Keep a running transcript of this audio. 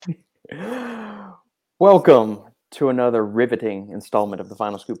Welcome to another riveting installment of the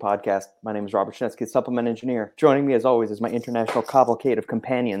Final Scoop podcast. My name is Robert Schnetsky, supplement engineer. Joining me, as always, is my international cavalcade of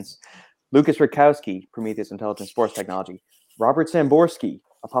companions, Lucas Rakowski, Prometheus Intelligent Sports Technology, Robert Samborski,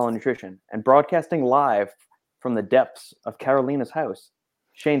 Apollo Nutrition, and broadcasting live from the depths of Carolina's house,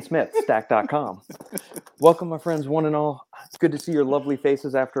 Shane Smith, Stack.com. Welcome, my friends, one and all. It's good to see your lovely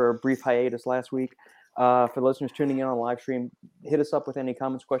faces after a brief hiatus last week. For the listeners tuning in on live stream, hit us up with any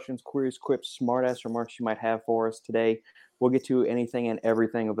comments, questions, queries, quips, smartass remarks you might have for us today. We'll get to anything and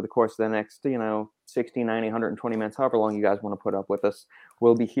everything over the course of the next, 60, 90, 120 minutes, however long you guys want to put up with us.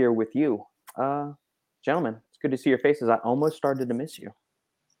 We'll be here with you. Gentlemen, it's good to see your faces. I almost started to miss you.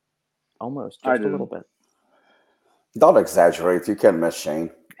 Almost, just a little bit. Don't exaggerate. You can miss Shane.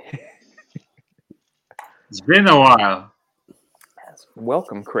 It's been a while. Yes.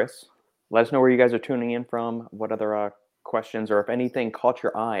 Welcome, Chris. Let us know where you guys are tuning in from, what other questions, or if anything caught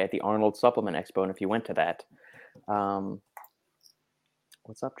your eye at the Arnold Supplement Expo, and if you went to that.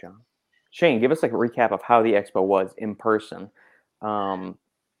 What's up, John? Shane, give us a recap of how the expo was in person.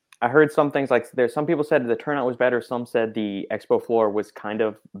 I heard some things like some people said the turnout was better. Some said the expo floor was kind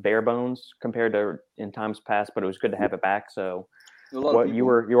of bare bones compared to in times past, but it was good to have it back. So, you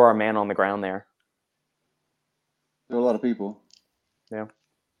were a man on the ground there. There were a lot of people. Yeah.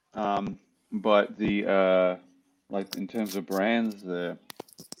 But the like in terms of brands, there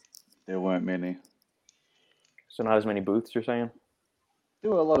weren't many. So not as many booths, you're saying?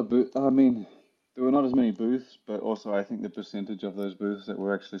 There were a lot of booths. I mean, there were not as many booths, but also I think the percentage of those booths that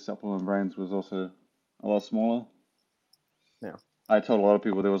were actually supplement brands was also a lot smaller. Yeah. I told a lot of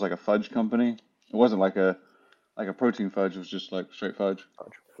people there was like a fudge company. It wasn't like a protein fudge. It was just like straight fudge.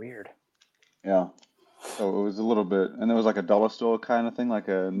 Weird. Yeah. So it was a little bit, and there was like a dollar store kind of thing, like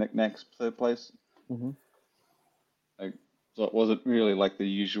a knickknacks place. Mm-hmm. So it wasn't really like the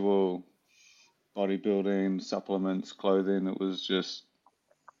usual bodybuilding, supplements, clothing. It was just,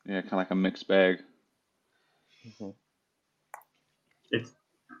 kind of like a mixed bag. Mm-hmm.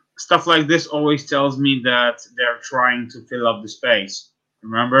 Stuff like this always tells me that they're trying to fill up the space.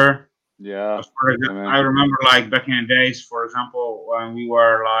 Remember? Yeah. I remember like back in the days, for example, when we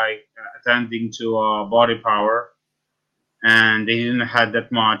were like attending to Body Power, and they didn't have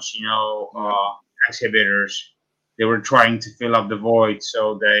that much, exhibitors. They were trying to fill up the void,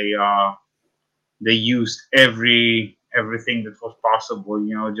 so they used everything that was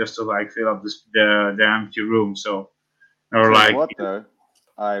possible, just to like fill up the empty room. So they were like, what though?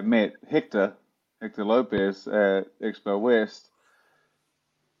 I met Hector Lopez at Expo West.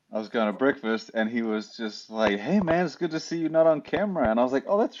 I was going to breakfast, and he was just like, "Hey man, it's good to see you not on camera." And I was like,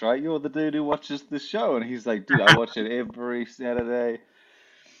 "Oh, that's right, you're the dude who watches the show." And he's like, "Dude, I watch it every Saturday."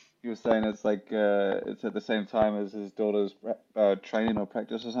 He was saying it's like it's at the same time as his daughter's training or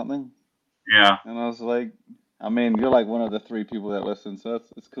practice or something. Yeah. And I was like, I mean, you're like one of the 3 people that listen, so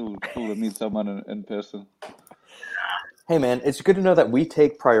it's cool to meet someone in person. Hey man, it's good to know that we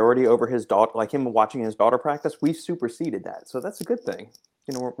take priority over his daughter, like him watching his daughter practice. We superseded that, so that's a good thing.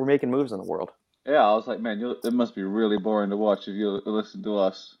 We're making moves in the world. Yeah, I was like, man, it must be really boring to watch if you listen to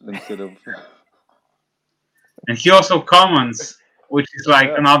us instead of. And he also comments, which is like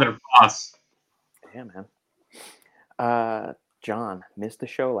another plus. Yeah, man. John missed the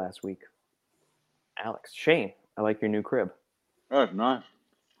show last week. Alex, Shane, I like your new crib. Oh, nice.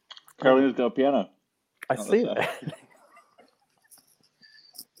 Carolina's got a piano. I see that.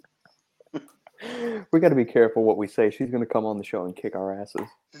 We got to be careful what we say. She's going to come on the show and kick our asses.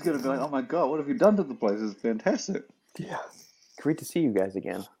 She's going to be like, "Oh my god, what have you done to the place? It's fantastic." Yeah. Great to see you guys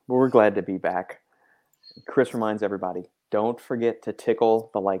again. Well, we're glad to be back. Chris reminds everybody, don't forget to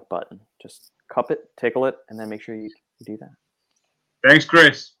tickle the like button. Just cup it, tickle it, and then make sure you do that. Thanks,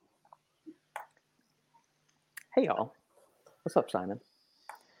 Chris. Hey, y'all. What's up, Simon?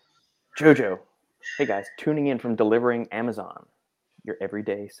 Jojo. Hey, guys. Tuning in from delivering Amazon. Your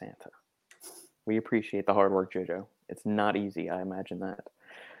everyday Santa. We appreciate the hard work, Jojo. It's not easy, I imagine that.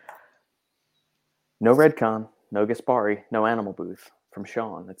 No Redcon, no Gaspari, no Animal Booth from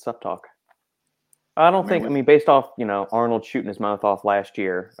Sean at Sup Talk. I don't think, based off, Arnold shooting his mouth off last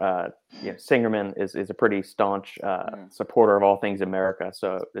year, Singerman is a pretty staunch supporter of all things America,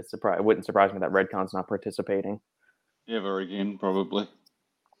 so it wouldn't surprise me that Redcon's not participating. Ever again, probably.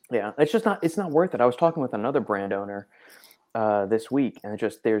 Yeah, it's not worth it. I was talking with another brand owner this week, and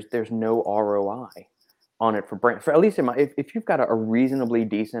there's no ROI on it for at least if you've got a reasonably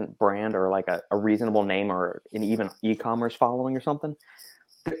decent brand or like a reasonable name or an even e-commerce following or something,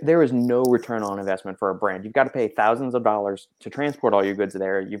 there is no return on investment for a brand. You've got to pay thousands of dollars to transport all your goods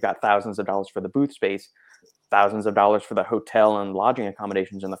there. You've got thousands of dollars for the booth space. thousands of dollars for the hotel and lodging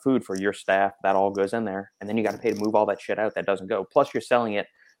accommodations and the food for your staff. That all goes in there. And then you got to pay to move all that shit out that doesn't go. Plus, you're selling it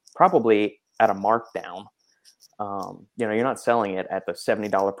probably at a markdown. You're not selling it at the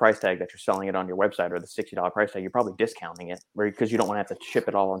 $70 price tag that you're selling it on your website, or the $60 price tag. You're probably discounting it because you don't want to have to ship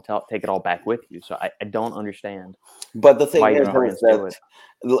it all and take it all back with you. So I don't understand. But the thing why is even brands do that it.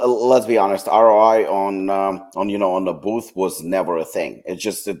 let's be honest, ROI on the booth was never a thing.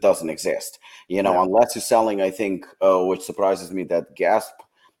 It doesn't exist. Yeah. Unless you're selling, I think, which surprises me, that Gasp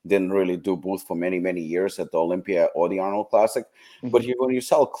didn't really do booth for many, many years at the Olympia or the Arnold Classic. But Mhm. when you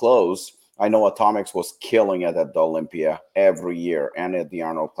sell clothes, I know Atomics was killing it at the Olympia every year and at the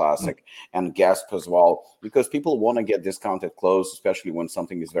Arnold Classic and Gasp as well, because people want to get discounted clothes, especially when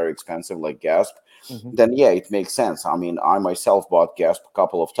something is very expensive like Gasp. Mhm. Then yeah, it makes sense. I mean, I myself bought Gasp a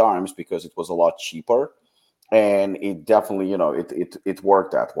couple of times because it was a lot cheaper, and it definitely, it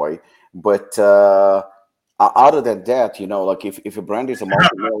worked that way. But other than that, like if a brand is a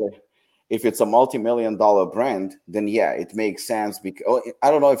multi-million, if it's a multi-million-dollar brand, then yeah, it makes sense. Because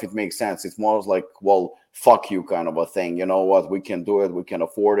I don't know if it makes sense. It's more like, well, fuck you kind of a thing. You know what? We can do it. We can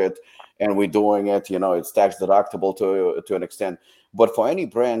afford it, and we're doing it. It's tax deductible to an extent. But for any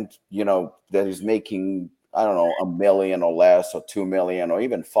brand, that is making, I don't know, 1 million or less, or 2 million, or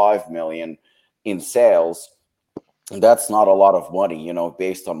even 5 million in sales, that's not a lot of money,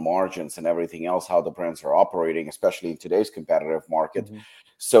 based on margins and everything else, how the brands are operating, especially in today's competitive market. Mhm.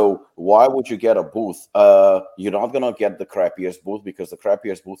 So why would you get a booth? You're not going to get the crappiest booth, because the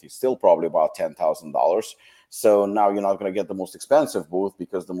crappiest booth is still probably about $10,000. So now you're not going to get the most expensive booth,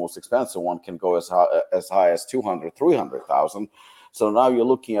 because the most expensive one can go as high as 200, 300,000. So now you're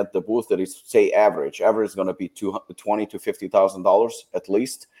looking at the booth that is, say, average. Average is going to be $20,000 to $50,000 at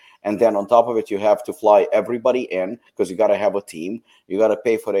least. And then on top of it, you have to fly everybody in, because you got to have a team. You got to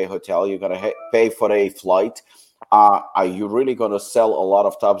pay for a hotel. You got to pay for a flight. Are you really going to sell a lot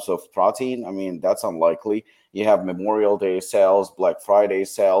of tubs of protein? I mean, that's unlikely. You have Memorial Day sales, Black Friday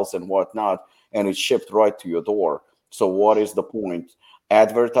sales, and whatnot, and it's shipped right to your door. So what is the point?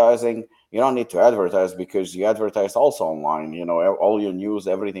 Advertising? You don't need to advertise, because you advertise also online. All your news,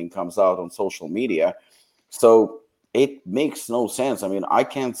 everything comes out on social media. So it makes no sense. I mean, I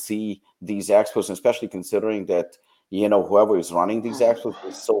can't see these expos, especially considering that, whoever is running these expos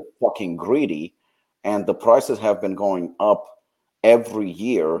is so fucking greedy, and the prices have been going up every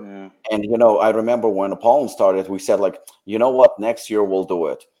year. Yeah. And, I remember when Apollon started, we said, like, you know what, next year we'll do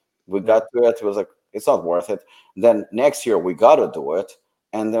it. We got to it. It was like, it's not worth it. Then next year we got to do it.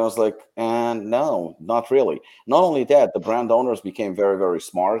 And then I was like, and no, not really. Not only that, the brand owners became very, very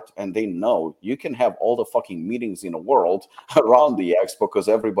smart, and they know you can have all the fucking meetings in the world around the expo, because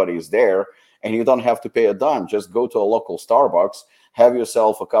everybody is there, and you don't have to pay a dime. Just go to a local Starbucks, have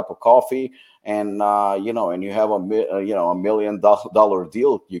yourself a cup of coffee, and and you have $1 million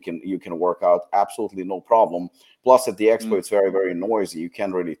deal you can work out absolutely no problem. Plus, at the expo, it's very, very noisy. You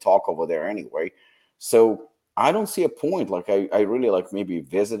can't really talk over there anyway. So I don't see a point. Like, I really like maybe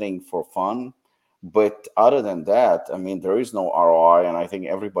visiting for fun. But other than that, I mean, there is no ROI. And I think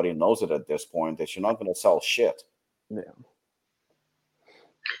everybody knows it at this point, that you're not going to sell shit. Yeah.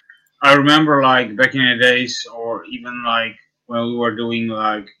 I remember like back in the days, or even like when we were doing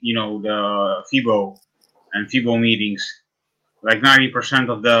like the FIBO and FIBO meetings, like 90%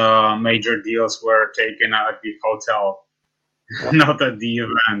 of the major deals were taken at the hotel, not at the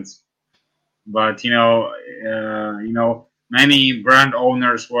event. But many brand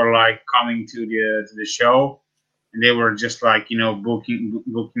owners were like coming to the show, and they were just like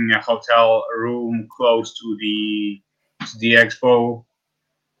booking a hotel room close to the expo,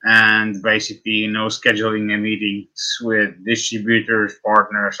 and basically scheduling a meetings with distributors,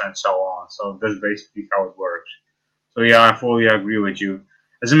 partners, and so on. So that's basically how it works. So yeah, I fully agree with you.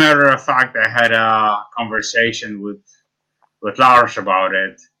 As a matter of fact, I had a conversation with Lars about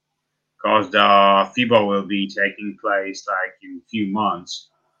it, because the FIBO will be taking place like in a few months.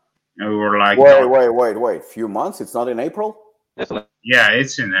 And we were like, Wait. Few months? It's not in April? It's like, yeah,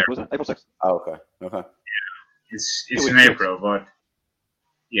 it's in there. was it April 6th? Oh, okay. It's 2 in weeks. April, but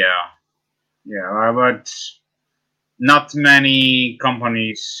yeah, but not many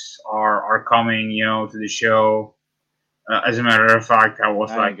companies are coming, to the show. As a matter of fact, I was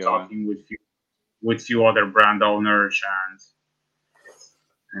I like ain't going. talking with few other brand owners,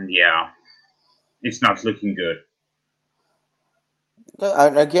 and yeah, it's not looking good.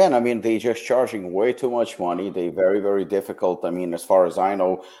 And again, I mean, they just charging way too much money. They very, very difficult. I mean, as far as I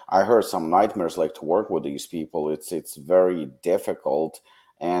know, I heard some nightmares like to work with these people. It's very difficult,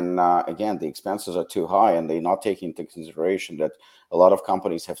 And again, the expenses are too high, and they're not taking into consideration that a lot of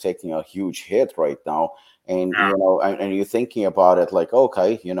companies have taken a huge hit right now. And Yeah. and you're thinking about it like,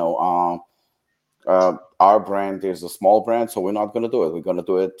 okay, our brand is a small brand, so we're not going to do it. We're going to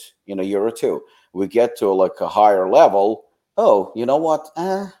do it in a year or two. We get to like a higher level. Oh, you know what?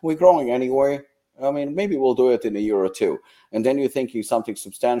 We're growing anyway. I mean, maybe we'll do it in a year or two. And then you're thinking something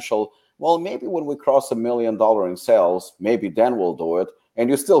substantial. Well, maybe when we cross $1 million in sales, maybe then we'll do it. And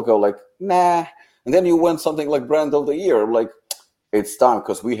you still go like, nah. And then you win something like brand of the year. Like, it's time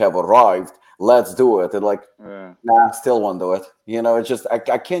because we have arrived. Let's do it. And like, Yeah. nah, still won't do it. It's just I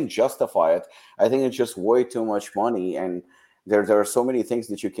can't justify it. I think it's just way too much money, and there are so many things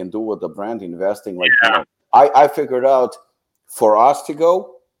that you can do with the brand investing. Like, I figured out for us to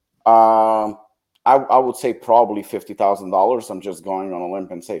go, I would say probably $50,000. I'm just going on a limb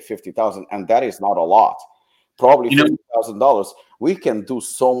and say 50,000, and that is not a lot. Probably $50,000. We can do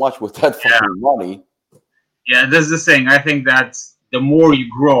so much with that fucking money. Yeah, that's the thing. I think that the more you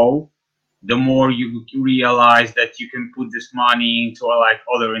grow, the more you realize that you can put this money into like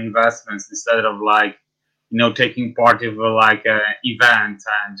other investments instead of like, taking part of a event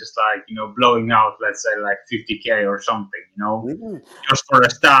and just like, blowing out, let's say like 50K or something, just for the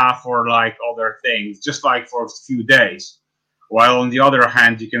staff or like other things, just like for a few days. While on the other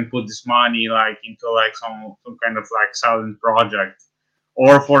hand, you can put this money like into like some kind of like silent project.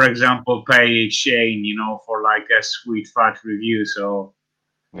 Or, for example, pay Shane, for like a sweet fat review. So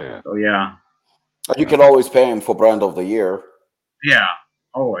yeah. You can always pay him for brand of the year. Yeah,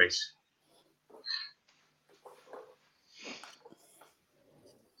 always.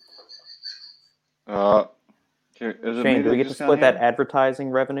 Shane, do we get to split that advertising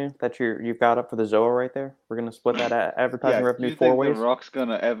revenue that you've got up for the Zoa right there? We're going to split that advertising revenue 4 ways. The Rock's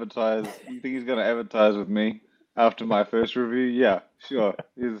gonna advertise? You think he's gonna advertise with me after my first review? Yeah, sure.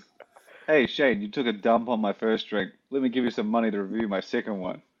 Hey Shane, you took a dump on my first drink. Let me give you some money to review my second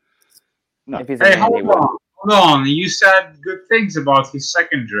one. No. If he's a man, hold on. You said good things about his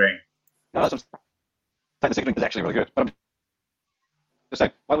second drink. No, that's the second drink is actually really good. But I'm just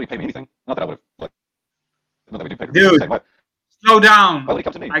saying, why would you pay me anything? Not that I would have, not that we do pay. Dude, slow down. Why would he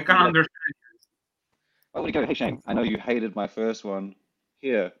come to me? I can't understand. Why would he go, hey Shane, I know you hated my first one.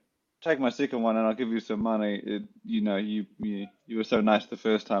 Here, take my second one and I'll give you some money. You were so nice the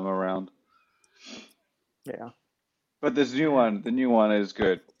first time around. Yeah. But the new one is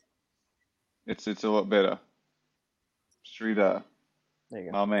good. It's a lot better. Sridhar. There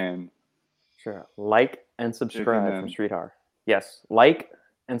you go. My man. Sure. Like and subscribe from Sridhar. Yes. Like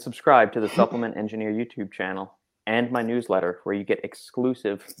and subscribe to the Supplement Engineer YouTube channel and my newsletter where you get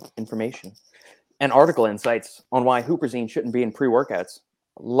exclusive information and article insights on why Huperzine shouldn't be in pre-workouts.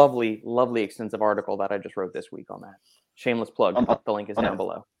 Lovely, lovely extensive article that I just wrote this week on that. Shameless plug. The link is down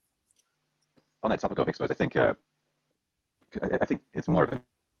below. On that topic of expos, I think it's more of an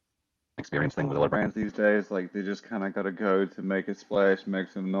experience thing with a lot of brands these days. Like, they just kind of got to go to make a splash, make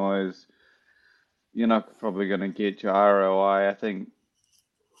some noise. You're not probably going to get your ROI. I think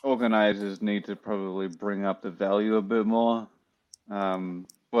organizers need to probably bring up the value a bit more.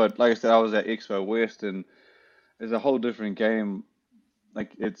 But like I said, I was at Expo West, and it's a whole different game.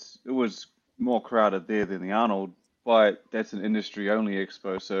 Like, it was more crowded there than the Arnold, but that's an industry-only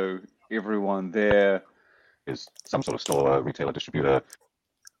expo, so everyone there is some sort of store, retailer, distributor,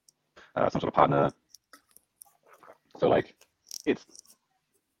 some sort of partner. So like,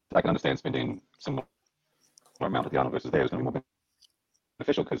 I can understand spending some more amount at the Arnold versus there is going to be more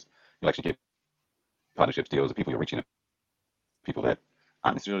beneficial because you'll actually get partnerships, deals with people you're reaching, people that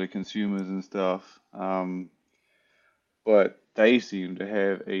aren't necessarily consumers and stuff. But they seem to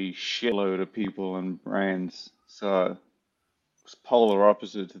have a shitload of people and brands, so it's polar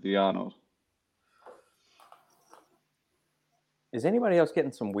opposite to the Arnold. Is anybody else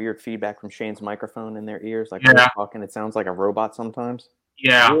getting some weird feedback from Shane's microphone in their ears? Like, when he's talking, it sounds like a robot sometimes.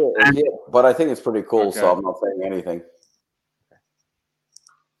 Yeah. But I think it's pretty cool, so I'm not saying anything.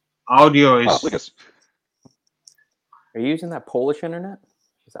 Audio is... Are you using that Polish internet?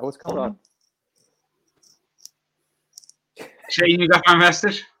 Is that what's going on? Shane, you got my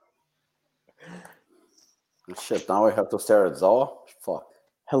message? Shit, now I have to stare at Zoa? Fuck.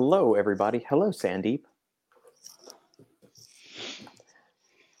 Hello, everybody. Hello, Sandeep.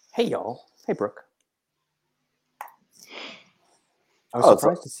 Hey, y'all. Hey, Brooke. I was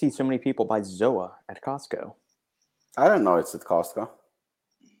surprised to see so many people buy Zoa at Costco. I don't know it's at Costco.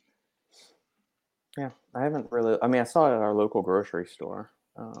 Yeah, I haven't really... I mean, I saw it at our local grocery store.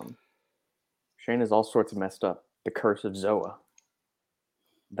 Shane is all sorts of messed up. The curse of Zoa.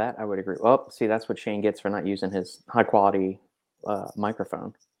 That I would agree. Well, see, that's what Shane gets for not using his high-quality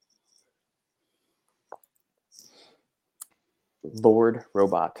microphone. Lord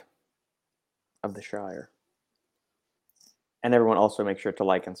Robot of the Shire. And everyone also make sure to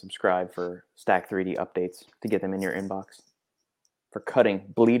like and subscribe for Stack 3D updates to get them in your inbox for cutting,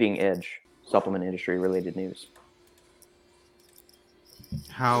 bleeding edge supplement industry related news.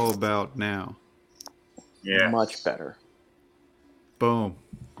 How about now? Yeah. Much better. Boom.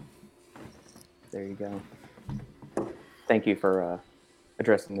 There you go. Thank you for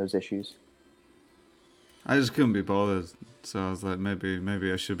addressing those issues. I just couldn't be bothered, so I was like,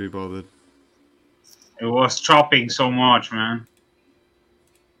 maybe I should be bothered. It was chopping so much, man.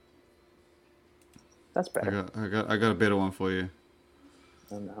 That's better. I got a better one for you.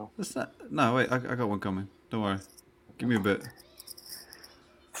 Oh no. No, wait, I got one coming. Don't worry. Give me a bit.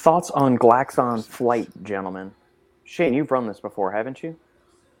 Thoughts on Glaxon Flight, gentlemen? Shane, you've run this before, haven't you?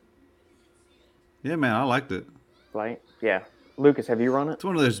 Yeah, man, I liked it. Flight? Yeah. Lucas, have you run it? It's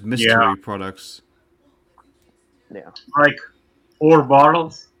one of those mystery products. Yeah. Like 4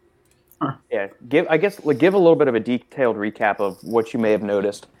 bottles. Yeah. Give a little bit of a detailed recap of what you may have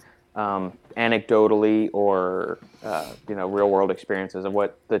noticed, anecdotally or real world experiences of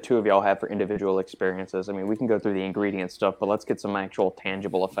what the two of y'all have for individual experiences. I mean, we can go through the ingredient stuff, but let's get some actual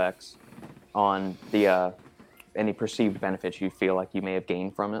tangible effects on the any perceived benefits you feel like you may have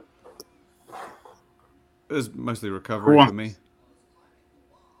gained from it. It was mostly recovery for me.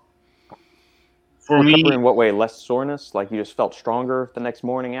 For me, in what way? Less soreness? Like you just felt stronger the next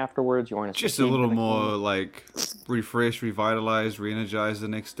morning afterwards? You weren't just a little more like refreshed, revitalized, re-energized the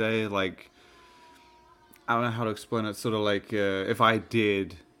next day. Like, I don't know how to explain it. Sort of like if I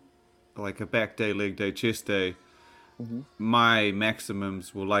did like a back day, leg day, chest day, my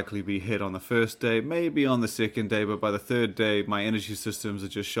maximums will likely be hit on the first day, maybe on the second day, but by the third day, my energy systems are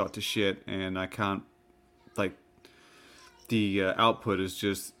just shot to shit, and I can't, like, the output is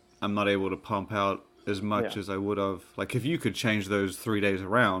just, I'm not able to pump out as much as I would have. Like, if you could change those 3 days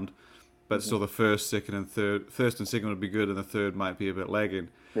around, but still the first and second would be good, and the third might be a bit lagging.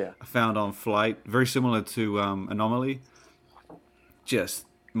 Yeah. I found on Flight, very similar to Anomaly, just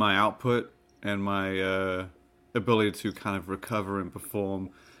my output and my ability to kind of recover and perform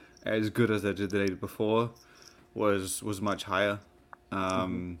as good as I did the day before was much higher.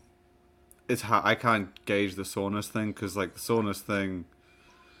 It's I can't gauge the soreness thing because, like, the soreness thing,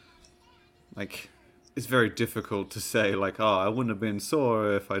 like, it's very difficult to say, like, oh, I wouldn't have been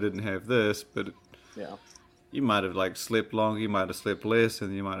sore if I didn't have this, but you might have, like, slept longer, you might have slept less,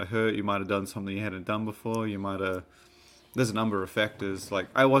 and you might have hurt, you might have done something you hadn't done before, you might have, there's a number of factors. Like,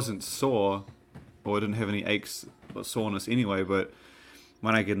 I wasn't sore, or I didn't have any aches or soreness anyway, but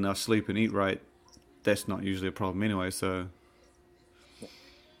when I get enough sleep and eat right, that's not usually a problem anyway, so.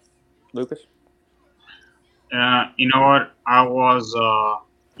 Lucas? You know what? I was,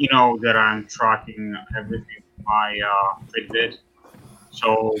 that I'm tracking everything with my Fitbit.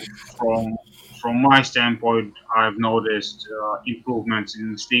 So from my standpoint, I've noticed improvements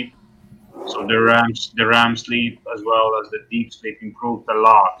in sleep. So the REM sleep as well as the deep sleep improved a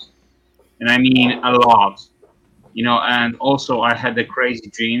lot. And I mean a lot. And also I had the crazy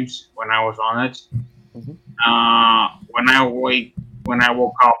dreams when I was on it. When I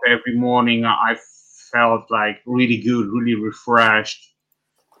woke up every morning, I felt like really good, really refreshed.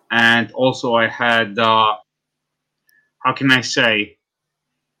 And also I had, how can I say,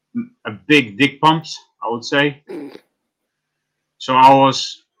 a big dick pumps, I would say. So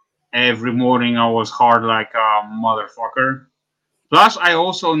every morning I was hard like a motherfucker. Plus,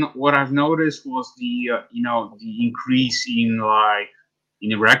 what I've noticed was the increase in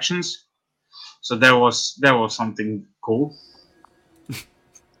erections. So that was something cool.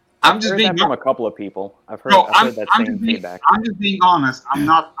 I've heard that from a couple of people. I've heard that same feedback. I'm just being honest. I'm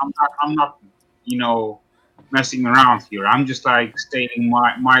not messing around here. I'm just like stating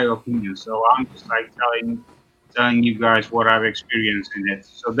my opinion. So I'm just like telling you guys what I've experienced in it.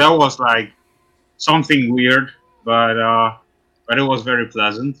 So that was like something weird, but it was very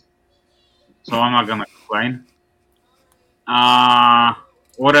pleasant. So I'm not gonna complain.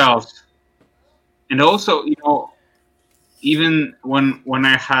 What else? And also, even when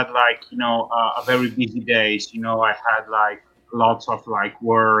I had a very busy days, I had like lots of like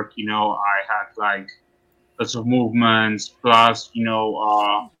work, I had like lots of movements, plus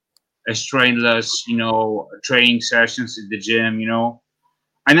a strainless, training sessions at the gym,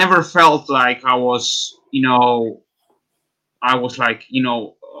 I never felt like I was like,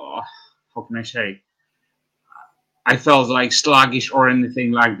 how can I say? I felt like sluggish or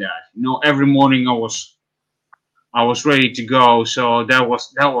anything like that. Every morning I was ready to go. So that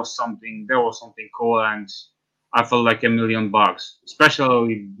was something cool, and I felt like $1,000,000,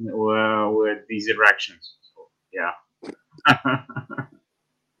 especially with these erections. So, yeah.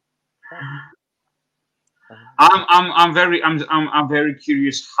 I'm very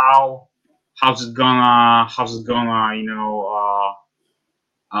curious how's it gonna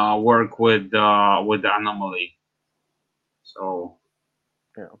work with the anomaly. So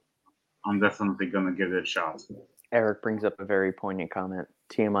Yeah. I'm definitely gonna give it a shot. Eric brings up a very poignant comment.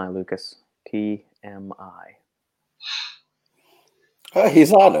 TMI, Lucas. TMI.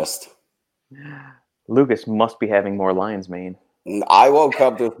 He's honest. Lucas must be having more lion's mane. I woke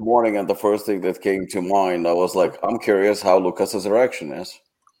up this morning and the first thing that came to mind, I was like, I'm curious how Lucas's erection is.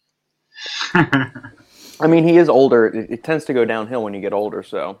 I mean, he is older. It tends to go downhill when you get older.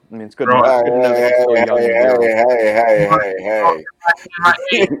 So, I mean, it's good, Right. good to know that he's still young and virile. Hey. In my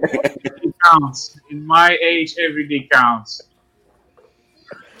age, every day counts. In my age, every day counts.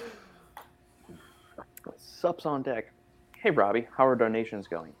 Sups on deck. Hey, Robbie, how are donations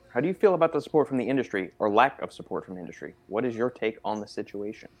going? How do you feel about the support from the industry or lack of support from the industry? What is your take on the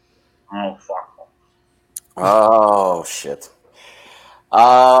situation? Oh, fuck. Oh, shit.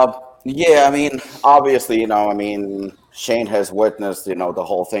 Yeah, I mean, obviously, Shane has witnessed, the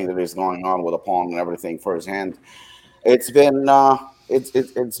whole thing that is going on with Apollo and everything firsthand. It's been,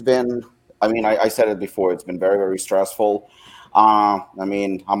 it's been. I mean, I said it before. It's been very, very stressful. I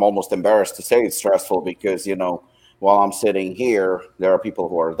mean, I'm almost embarrassed to say it's stressful because while I'm sitting here, there are people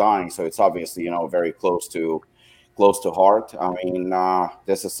who are dying. So it's obviously very close to heart. I mean,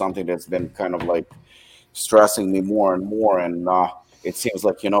 this is something that's been kind of like stressing me more and more, and it seems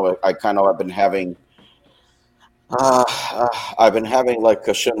like I kind of have been having. I've been having like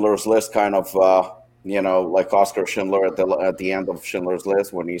a Schindler's List kind of, like Oscar Schindler at the end of Schindler's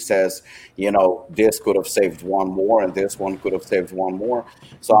List when he says, this could have saved one more and this one could have saved one more.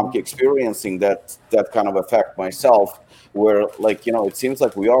 So I'm experiencing that kind of effect myself, where like it seems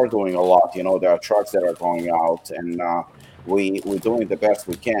like we are doing a lot. There are trucks that are going out, and we're doing the best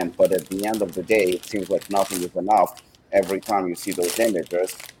we can. But at the end of the day, it seems like nothing is enough. Every time you see those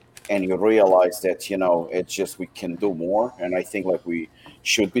images, and you realize that it's just we can do more, and I think like we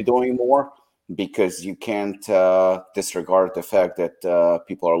should be doing more, because you can't disregard the fact that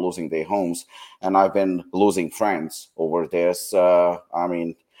people are losing their homes, and I've been losing friends over this. I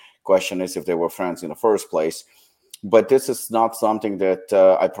mean, question is if they were friends in the first place. But this is not something that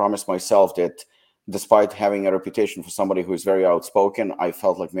I promised myself, that despite having a reputation for somebody who is very outspoken, I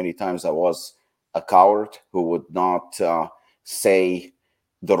felt like many times I was a coward who would not say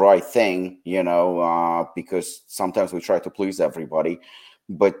the right thing, because sometimes we try to please everybody,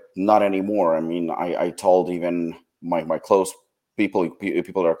 but not anymore. I mean, I told even my close people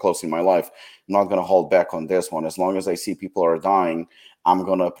that are close in my life, I'm not going to hold back on this one. As long as I see people are dying, I'm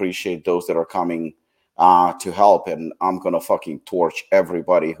going to appreciate those that are coming to help, and I'm going to fucking torch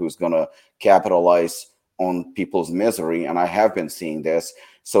everybody who's going to capitalize on people's misery. And I have been seeing this.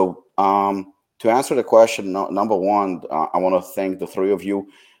 So to answer the question, number one, I want to thank the three of you.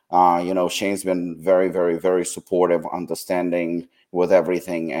 Shane's been very, very, very supportive, understanding with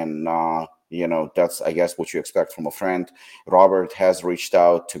everything. And, that's, I guess, what you expect from a friend. Robert has reached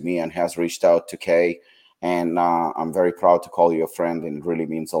out to me and has reached out to Kay. And I'm very proud to call you a friend. And it really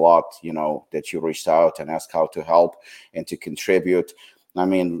means a lot, that you reached out and asked how to help and to contribute. I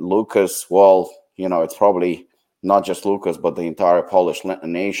mean, Lucas, well, it's probably not just Lucas, but the entire Polish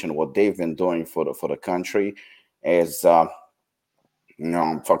nation, what they've been doing for the country is, I'm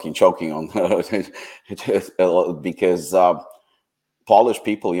fucking choking on because Polish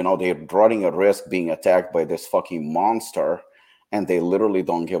people, they're running a risk being attacked by this fucking monster, and they literally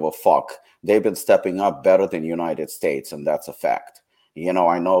don't give a fuck. They've been stepping up better than United States, and that's a fact. I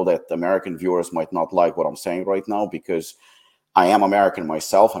know that American viewers might not like what I'm saying right now, because I am American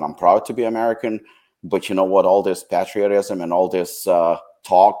myself, and I'm proud to be American. But you know what? All this patriotism and all this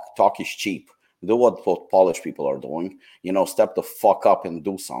talk is cheap. Do what Polish people are doing. Step the fuck up and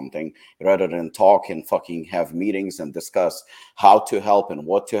do something, rather than talk and fucking have meetings and discuss how to help and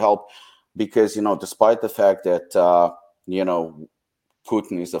what to help. Because, despite the fact that,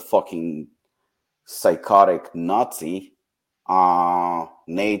 Putin is a fucking psychotic Nazi,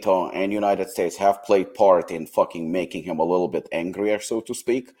 NATO and United States have played part in fucking making him a little bit angrier, so to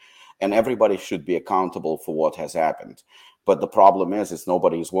speak. And everybody should be accountable for what has happened. But the problem is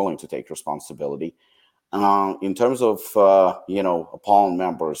nobody is willing to take responsibility. In terms of, Apollon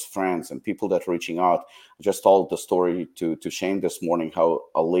members, friends, and people that are reaching out, I just told the story to Shane this morning, how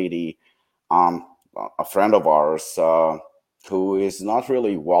a lady, a friend of ours, who is not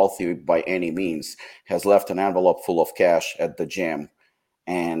really wealthy by any means, has left an envelope full of cash at the gym.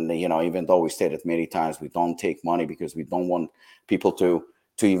 And even though we stated many times we don't take money because we don't want people to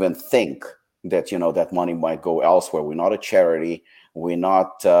even think that that money might go elsewhere. We're not a charity. We're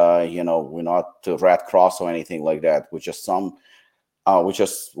not we're not the Red Cross or anything like that. We're just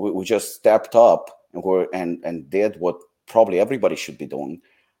we just stepped up and did what probably everybody should be doing.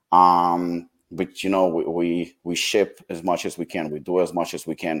 But we ship as much as we can. We do as much as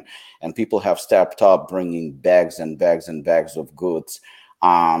we can, and people have stepped up, bringing bags and bags and bags of goods.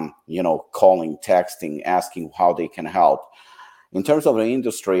 Calling, texting, asking how they can help. In terms of the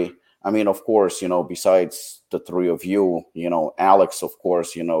industry, I mean, of course, besides the three of you, Alex, of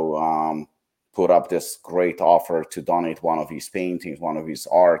course, put up this great offer to donate one of his paintings, one of his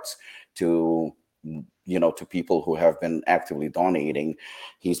arts to to people who have been actively donating.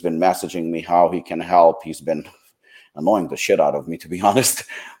 He's been messaging me how he can help. He's been annoying the shit out of me, to be honest,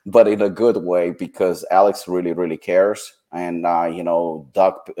 but in a good way, because Alex really, really cares. And,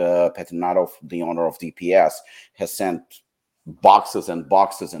 Doug Pettinato, the owner of DPS, has sent boxes and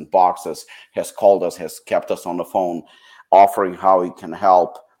boxes and boxes, has called us, has kept us on the phone, offering how he can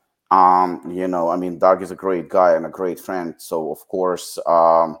help. I mean, Doug is a great guy and a great friend. So, of course,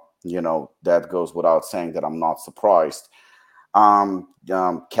 that goes without saying that I'm not surprised.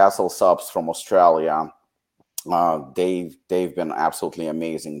 Castle Subs from Australia, they've been absolutely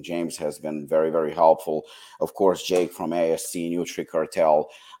amazing. James has been very, very helpful. Of course, Jake from ASC Nutri Cartel,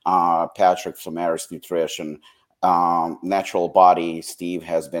 Patrick from Aris Nutrition, Natural Body. Steve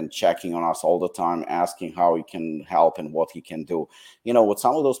has been checking on us all the time, asking how he can help and what he can do. With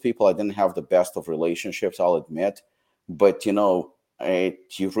some of those people, I didn't have the best of relationships, I'll admit, but you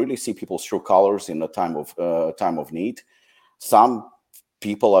really see people's true colors in a time of need. Some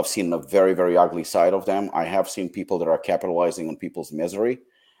people, I've seen a very, very ugly side of them. I have seen people that are capitalizing on people's misery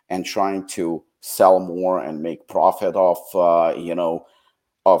and trying to sell more and make profit off,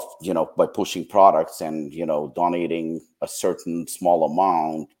 by pushing products and, donating a certain small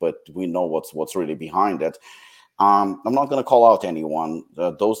amount, but we know what's really behind it. I'm not going to call out anyone.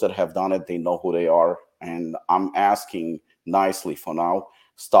 Those that have done it, they know who they are. And I'm asking nicely for now,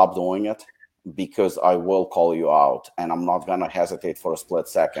 stop doing it, because I will call you out, and I'm not going to hesitate for a split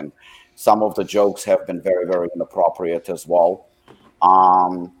second. Some of the jokes have been very, very inappropriate as well.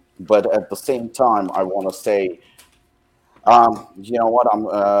 But at the same time, I want to say, you know what?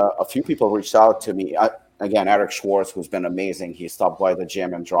 A few people reached out to me. Again, Eric Schwartz, who's been amazing. He stopped by the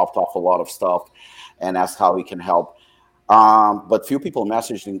gym and dropped off a lot of stuff and asked how he can help. But few people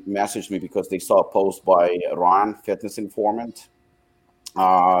messaged me because they saw a post by Ryan, Fitness Informant,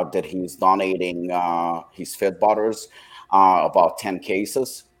 that he's donating his Fit Butters, about 10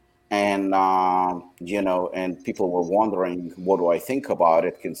 cases. And, and people were wondering, what do I think about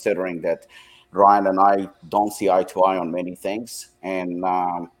it, considering that Ryan and I don't see eye to eye on many things. And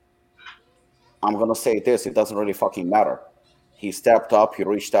I'm going to say this, it doesn't really fucking matter. He stepped up, he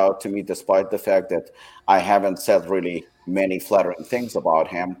reached out to me, despite the fact that I haven't said really many flattering things about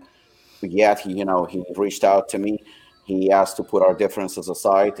him. Yet, he reached out to me. He asked to put our differences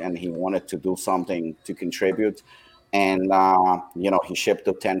aside, and he wanted to do something to contribute. And, he shipped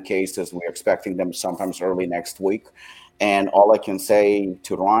the 10 cases. We're expecting them sometimes early next week. And all I can say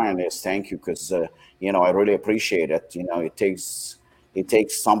to Ryan is thank you, because, I really appreciate it. It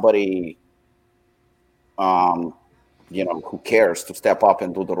takes somebody, who cares to step up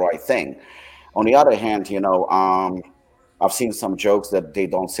and do the right thing. On the other hand, I've seen some jokes that they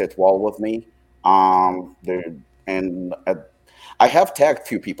don't sit well with me. I have tagged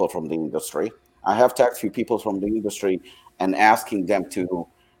few people from the industry. And asking them to,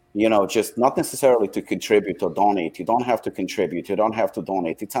 just not necessarily to contribute or donate. You don't have to contribute. You don't have to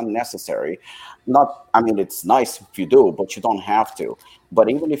donate. It's unnecessary. It's nice if you do, but you don't have to. But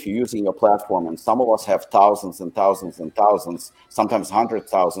even if you're using your platform, and some of us have thousands and thousands and thousands, sometimes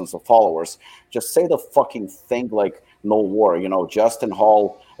 100,000s of followers, just say the fucking thing like no war. Justin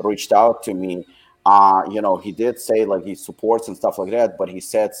Hall reached out to me. He did say like he supports and stuff like that, but he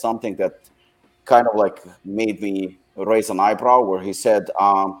said something that kind of like made me raise an eyebrow, where he said,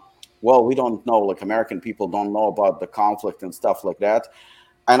 well, we don't know, like American people don't know about the conflict and stuff like that.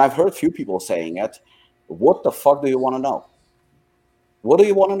 And I've heard few people saying it. What the fuck do you want to know? What do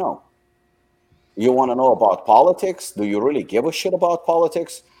you want to know? You want to know about politics? Do you really give a shit about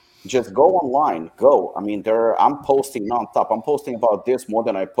politics? Just go online. Go. I'm posting nonstop. I'm posting about this more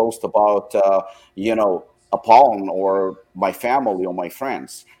than I post about, Apollon or my family or my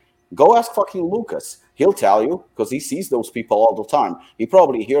friends. Go ask fucking Lucas. He'll tell you, because he sees those people all the time. He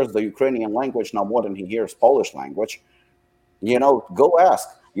probably hears the Ukrainian language now more than he hears Polish language. Go ask.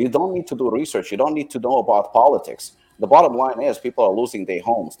 You don't need to do research. You don't need to know about politics. The bottom line is people are losing their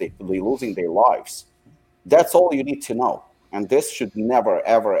homes, they're losing their lives. That's all you need to know. And this should never,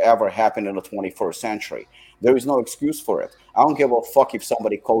 ever, ever happen in the 21st century. There is no excuse for it. I don't give a fuck if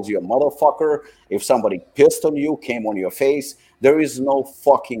somebody calls you a motherfucker, if somebody pissed on you, came on your face. There is no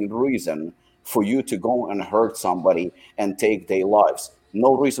fucking reason for you to go and hurt somebody and take their lives.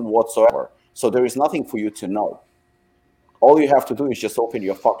 No reason whatsoever. So there is nothing for you to know. All you have to do is just open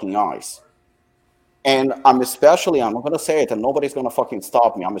your fucking eyes. And I'm going to say it and nobody's going to fucking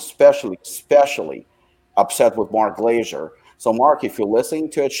stop me. I'm especially upset with Mark Glazer. So, Mark, if you're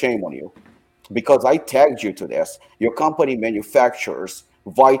listening to it, shame on you. Because I tagged you to this. Your company manufactures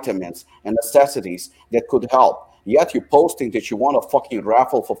vitamins and necessities that could help. Yet you're posting that you want a fucking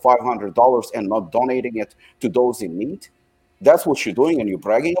raffle for $500 and not donating it to those in need. That's what you're doing and you're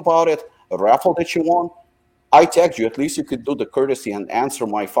bragging about it. A raffle that you won. I tagged you. At least you could do the courtesy and answer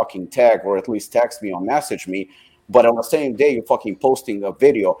my fucking tag, or at least text me or message me. But on the same day, you're fucking posting a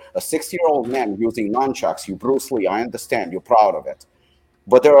video, a 60-year-old man using nunchucks. You Bruce Lee, I understand. You're proud of it.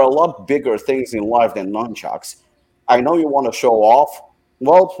 But there are a lot bigger things in life than nunchucks. I know you want to show off.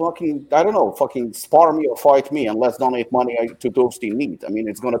 Well, fucking, I don't know, fucking spar me or fight me and let's donate money to those in need. I mean,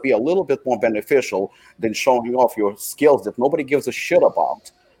 it's going to be a little bit more beneficial than showing off your skills that nobody gives a shit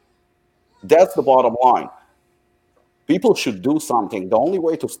about. That's the bottom line. People should do something. The only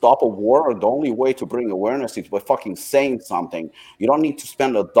way to stop a war, or the only way to bring awareness is by fucking saying something. You don't need to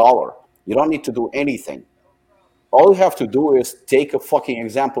spend $1. You don't need to do anything. All you have to do is take a fucking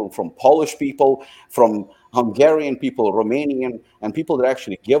example from Polish people, from Hungarian people, Romanian, and people that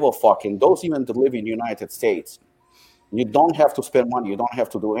actually give a fuck, and those even that live in the United States. You don't have to spend money. You don't have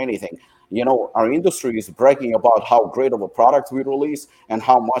to do anything. You know, our industry is bragging about how great of a product we release and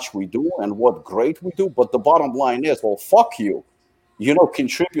how much we do and what great we do. But the bottom line is, well, fuck you. You know,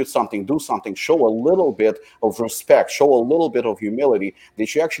 contribute something, do something, show a little bit of respect, show a little bit of humility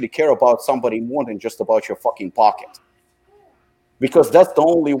that you actually care about somebody more than just about your fucking pocket. Because that's the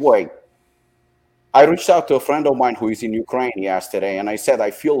only way. I reached out to a friend of mine who is in Ukraine yesterday, and I said,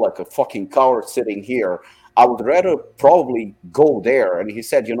 I feel like a fucking coward sitting here. I would rather probably go there. And he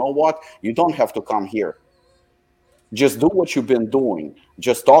said, you know what? You don't have to come here. Just do what you've been doing.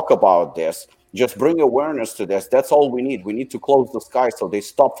 Just talk about this. Just bring awareness to this. That's all we need. We need to close the sky so they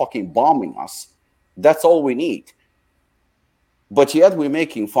stop fucking bombing us. That's all we need. But yet we're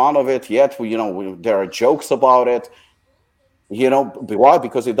making fun of it. Yet there are jokes about it. You know, why?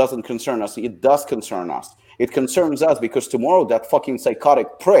 Because it doesn't concern us. It does concern us. It concerns us because tomorrow that fucking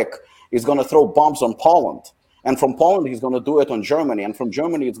psychotic prick is going to throw bombs on Poland. And from Poland, he's going to do it on Germany. And from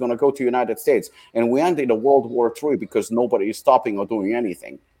Germany, it's going to go to the United States. And we end in a World War III because nobody is stopping or doing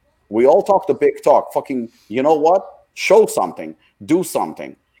anything. We all talk the big talk. Fucking, you know what? Show something. Do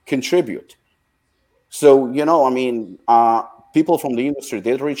something. Contribute. So, you know, I mean, people from the industry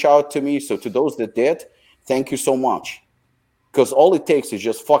did reach out to me. So to those that did, thank you so much. Because all it takes is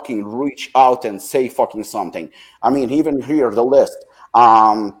just fucking reach out and say fucking something. I mean, even here, the list.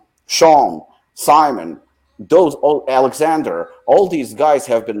 Sean, Simon, Alexander, all these guys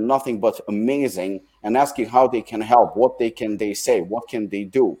have been nothing but amazing and asking how they can help, what can they say, what can they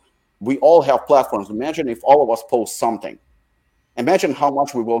do. We all have platforms. Imagine if all of us post something. Imagine how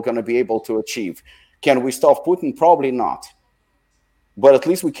much we were going to be able to achieve. Can we stop Putin? Probably not. But at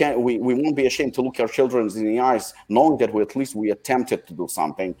least we won't be ashamed to look our children in the eyes, knowing that we attempted to do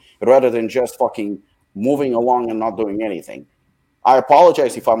something, rather than just fucking moving along and not doing anything. I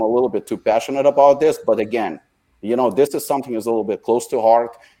apologize if I'm a little bit too passionate about this, but again, you know, this is something that's a little bit close to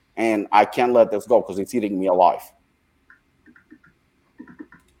heart, and I can't let this go because it's eating me alive.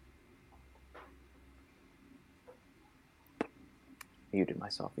 Muted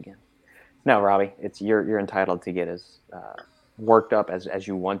myself again. No, Robbie, you're entitled to get as worked up as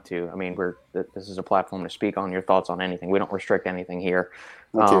you want to. I mean, this is a platform to speak on your thoughts on anything. We don't restrict anything here.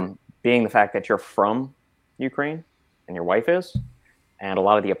 Being the fact that you're from Ukraine and your wife is, and a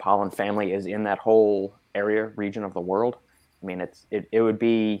lot of the Apollon family is in that whole region of the world. I mean, it would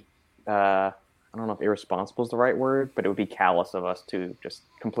be I don't know if irresponsible is the right word, but it would be callous of us to just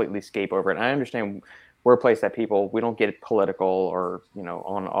completely scape over it. And I understand we're a place that we don't get political or, you know,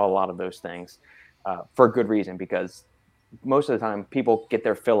 on a lot of those things for good reason, because most of the time people get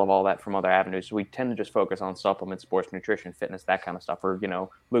their fill of all that from other avenues. So we tend to just focus on supplements, sports nutrition, fitness, that kind of stuff, or, you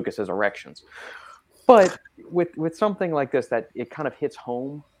know, Lucas's erections. But with something like this, that it kind of hits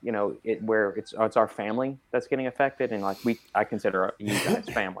home, where it's our family that's getting affected, and like I consider you guys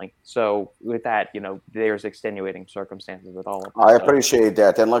family. So with that, there's extenuating circumstances with all of this. I appreciate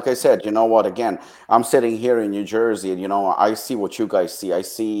that. And like I said, you know what? Again, I'm sitting here in New Jersey, and I see what you guys see. I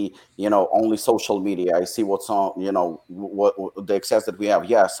see, only social media. I see what's on, what the access that we have.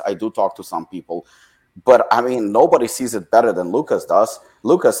 Yes, I do talk to some people, but I mean, nobody sees it better than Lucas does.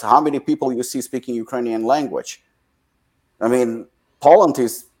 Lucas, how many people you see speaking Ukrainian language? I mean, Poland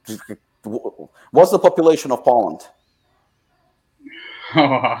is. What's the population of Poland?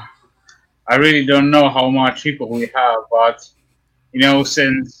 I really don't know how much people we have, but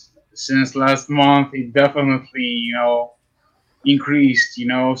since last month it definitely increased.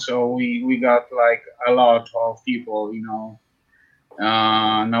 So we got like a lot of people.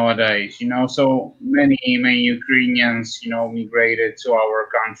 Nowadays, so many Ukrainians, migrated to our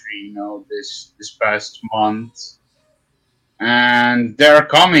country, this past month, and they're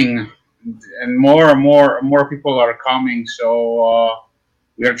coming, and more people are coming. So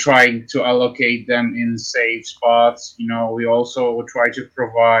we are trying to allocate them in safe spots. We also try to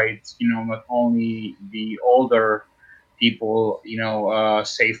provide, not only the older people, a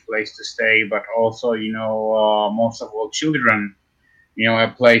safe place to stay, but also, most of all children,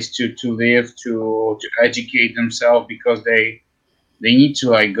 a place to live, to educate themselves, because they need to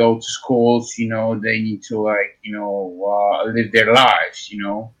like go to schools, they need to like live their lives,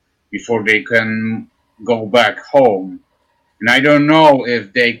 before they can go back home. And I don't know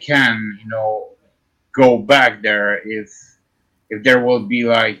if they can, go back there, if there will be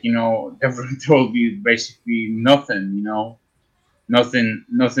like, there will be basically nothing,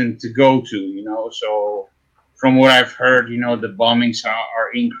 nothing to go to. So from what I've heard, the bombings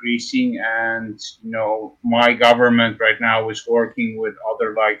are increasing, and my government right now is working with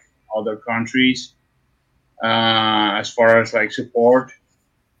other countries, as far as like support.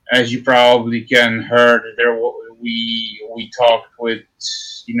 As you probably can heard, we talked with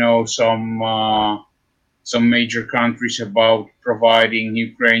some major countries about providing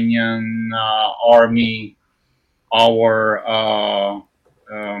Ukrainian army our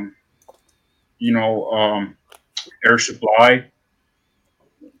air supply,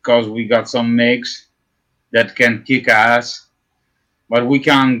 because we got some MiGs that can kick ass, but we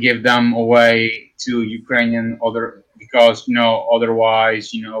can't give them away to Ukrainian because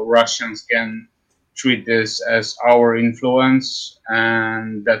otherwise Russians can treat this as our influence,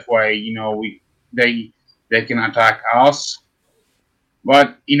 and that way they can attack us.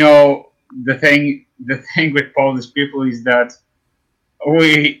 But the thing with Polish people is that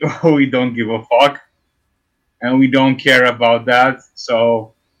we don't give a fuck, and we don't care about that.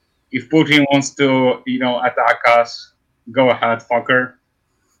 So if Putin wants to attack us, go ahead, fucker.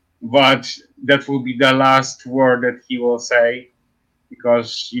 But that will be the last word that he will say,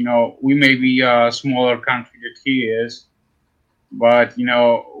 because we may be a smaller country that he is, but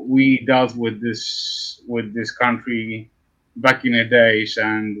we dealt with this country back in the days,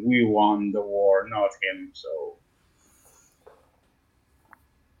 and we won the war, not him. So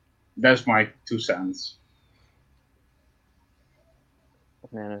that's my 2 cents.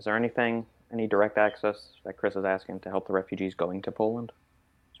 And is there any direct access that Chris is asking to help the refugees going to Poland?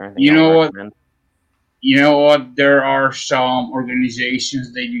 Is there anything recommend? You know what? There are some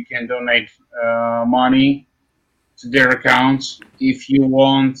organizations that you can donate money to their accounts. If you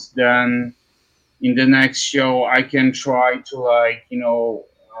want, then in the next show I can try to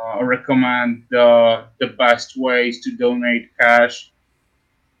recommend the best ways to donate cash.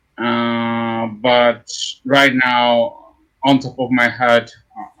 But right now, on top of my head,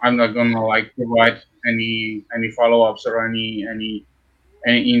 I'm not gonna provide any follow-ups or any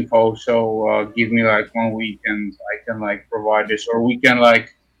info. So give me 1 week, and I can provide this, or we can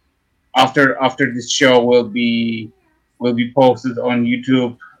after this show will be posted on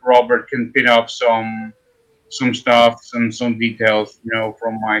YouTube. Robert can pin up some stuff, some details,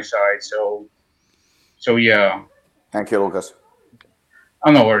 from my side. So yeah. Thank you, Lucas.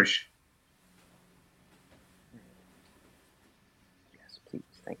 Oh, no worries. Yes, please.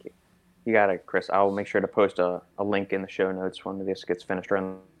 Thank you. You got it, Chris. I'll make sure to post a link in the show notes when this gets finished.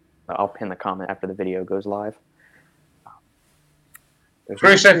 I'll pin the comment after the video goes live.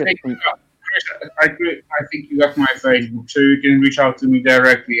 Chris, I think you got my Facebook, so you can reach out to me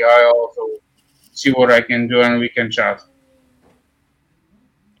directly. I also see what I can do, and we can chat.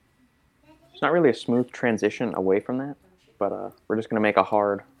 It's not really a smooth transition away from that, but we're just going to make a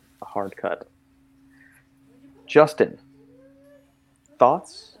hard cut. Justin,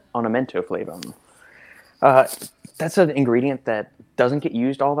 thoughts on a Mento Flavum? that's an ingredient that doesn't get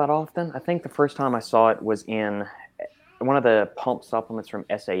used all that often. I think the first time I saw it was in one of the pump supplements from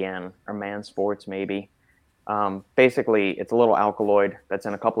SAN or Man Sports, maybe. Basically, it's a little alkaloid that's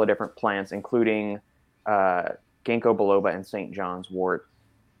in a couple of different plants, including ginkgo biloba and St. John's wort.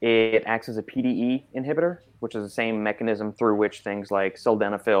 It acts as a PDE inhibitor, which is the same mechanism through which things like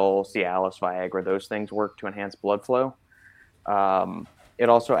sildenafil, Cialis, Viagra, those things work to enhance blood flow. It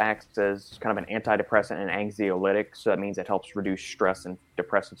also acts as kind of an antidepressant and anxiolytic, so that means it helps reduce stress and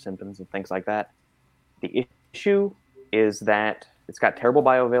depressive symptoms and things like that. The issue is that it's got terrible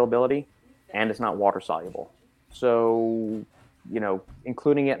bioavailability and it's not water soluble. So,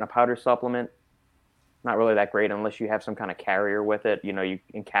 including it in a powder supplement, not really that great unless you have some kind of carrier with it. You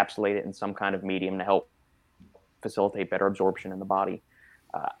encapsulate it in some kind of medium to help facilitate better absorption in the body.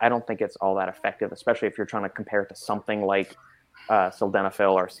 I don't think it's all that effective, especially if you're trying to compare it to something like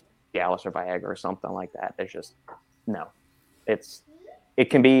sildenafil or Cialis or Viagra or something like that. It's just, no. It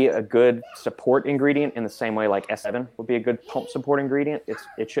can be a good support ingredient in the same way like S7 would be a good pump support ingredient.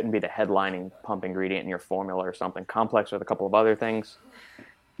 It shouldn't be the headlining pump ingredient in your formula or something. Complex with a couple of other things.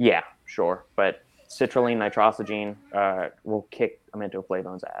 Yeah, sure. But citrulline nitrosogene will kick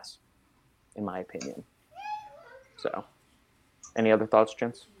amintoflavone's ass, in my opinion. So, any other thoughts,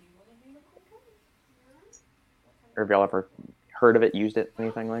 gents? Or have y'all ever heard of it, used it,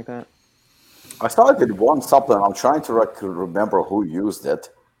 anything like that? I saw it in one supplement. I'm trying to remember who used it.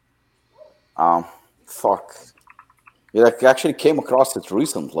 Fuck. Yeah, I actually came across it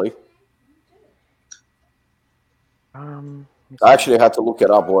recently. I actually had to look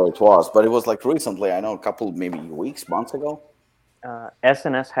it up where it was, but it was like recently. I know a couple, maybe weeks, months ago.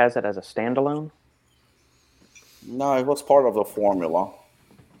 SNS has it as a standalone. No, it was part of the formula.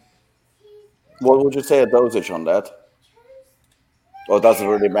 What would you say a dosage on that? Well, it doesn't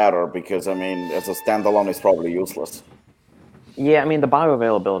really matter because, as a standalone, it's probably useless. Yeah, the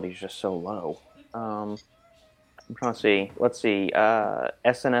bioavailability is just so low. I'm trying to see. Let's see.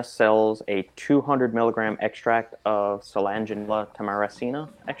 SNS sells a 200 milligram extract of Solanginella tamaracina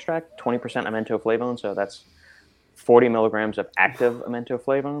extract, 20% amintoflavone, so that's 40 milligrams of active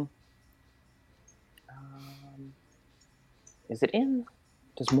amintoflavone. Is it in?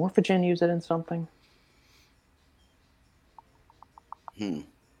 Does Morphogen use it in something? I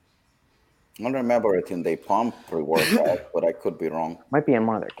don't remember it in the pump pre-workout, but I could be wrong. Might be in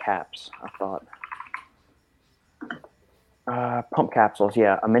one of their caps, I thought. Pump capsules,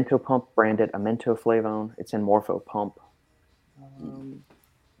 yeah. Amento Pump branded amintoflavone. It's in Morpho Pump.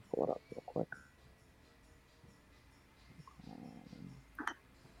 Pull it up real quick.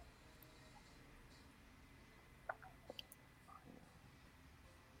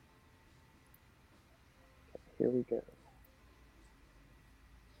 Here we go.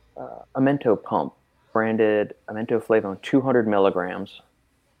 Amento Pump, branded amintoflavone, 200 milligrams.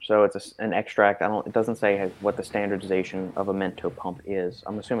 So it's an extract. It doesn't say what the standardization of Amento Pump is.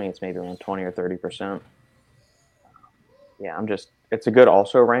 I'm assuming it's maybe around 20 or 30%. Yeah, it's a good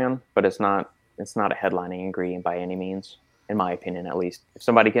also ran, but it's not a headlining ingredient by any means, in my opinion, at least. If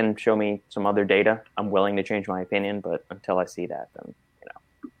somebody can show me some other data, I'm willing to change my opinion, but until I see that, then,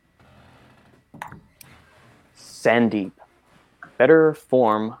 Sandeep, better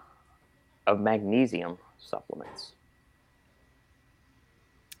form of magnesium supplements.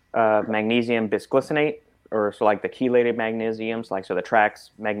 Magnesium bisglycinate, or so like the chelated magnesiums, the Trax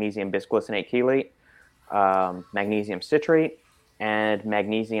magnesium bisglycinate chelate, magnesium citrate, and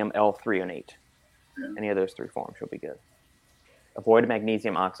magnesium L-threonate. Any of those three forms will be good. Avoid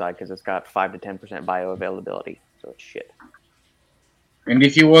magnesium oxide because it's got 5 to 10% bioavailability, so it's shit. And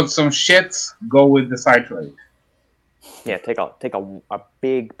if you want some shit, go with the citrate. Yeah, take a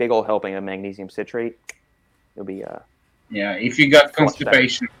big old helping of magnesium citrate. You'll be yeah, if you got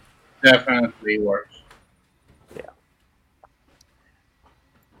constipation, definitely works. Yeah.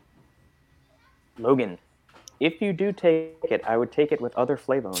 Logan, if you do take it, I would take it with other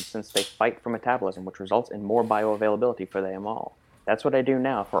flavones since they fight for metabolism, which results in more bioavailability for them all. That's what I do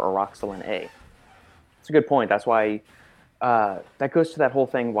now for Oroxalin A. It's a good point. That's why that goes to that whole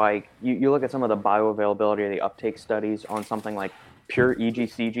thing why you look at some of the bioavailability or the uptake studies on something like pure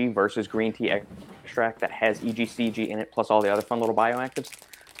EGCG versus green tea extract that has EGCG in it plus all the other fun little bioactives.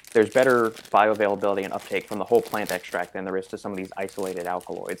 There's better bioavailability and uptake from the whole plant extract than there is to some of these isolated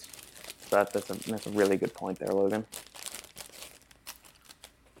alkaloids. So that's a really good point there, Logan.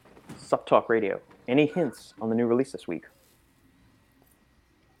 Sup Talk Radio. Any hints on the new release this week?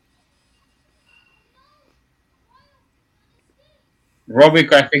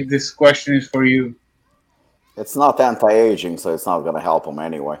 Robic, I think this question is for you. It's not anti-aging, so it's not going to help him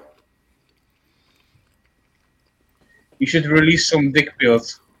anyway. You should release some dick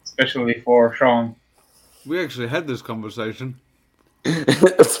pills, especially for Sean. We actually had this conversation.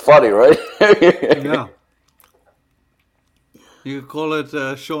 It's funny, right? Yeah. You could call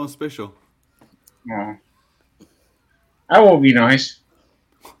it Sean Special. Oh. That would be nice.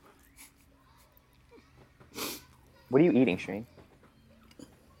 What are you eating, Shane?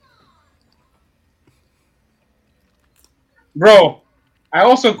 Bro, I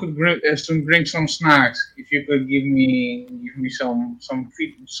also could bring some snacks if you could give me some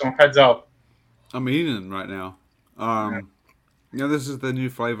heads up. I'm eating right now. This is the new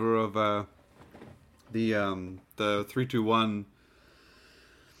flavor of the 321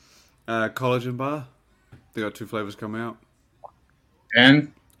 collagen bar. They got 2 flavors coming out.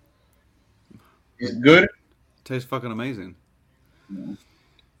 And is it good? Tastes fucking amazing.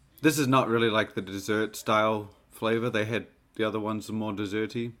 This is not really like the dessert style flavor. They had the other ones are more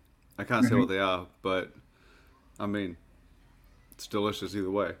desserty. I can't say what they are, but I mean, it's delicious either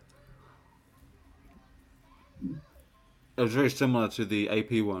way. It was very similar to the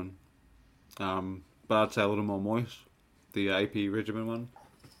AP one, but I'd say a little more moist. The AP regimen one.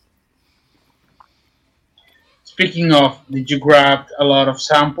 Speaking of, did you grab a lot of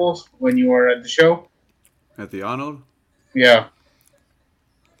samples when you were at the show? At the Arnold? Yeah.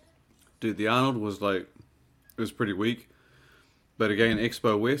 Dude, the Arnold was like, it was pretty weak. But again,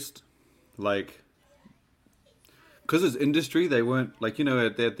 Expo West, like, because it's industry, they weren't, like,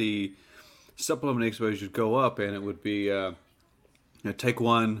 at the supplement expos, you'd go up and it would be, take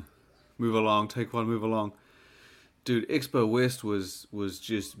one, move along, take one, move along. Dude, Expo West was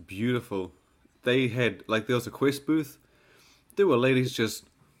just beautiful. They had, like, there was a Quest booth. There were ladies just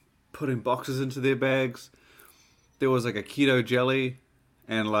putting boxes into their bags. There was, like, a keto jelly.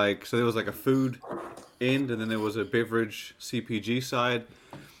 And, like, so there was, like, a food end. And then there was a beverage CPG side.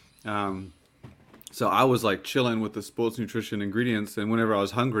 So I was, like, chilling with the sports nutrition ingredients. And whenever I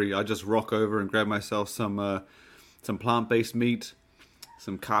was hungry, I'd just rock over and grab myself some plant-based meat,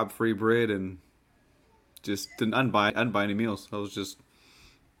 some carb-free bread, and just didn't buy any meals. I was just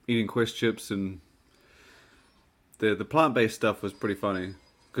eating Quest chips, and the plant-based stuff was pretty funny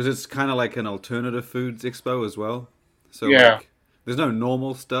because it's kind of like an alternative foods expo as well. So Yeah. like, there's no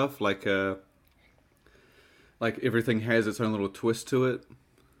normal stuff like everything has its own little twist to it.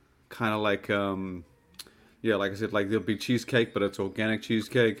 Kind of like like I said, like there'll be cheesecake, but it's organic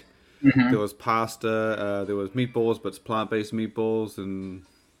cheesecake. There was pasta, there was meatballs, but it's plant-based meatballs, and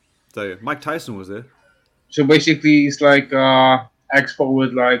so yeah, Mike Tyson was there. So basically, it's like expo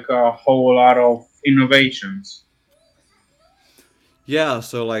with like a whole lot of innovations. Yeah,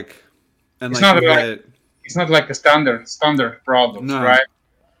 so like, and It's like not we like- had, It's not like a standard product, No. right?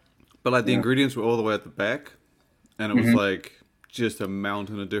 but like the Yeah. ingredients were all the way at the back, and it was like just a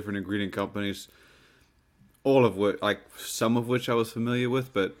mountain of different ingredient companies, all of which, like some of which I was familiar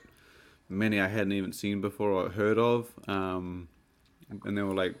with, but many I hadn't even seen before or heard of. And they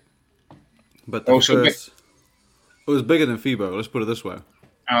were like, but the Also big- first, it was bigger than FIBO. Let's put it this way: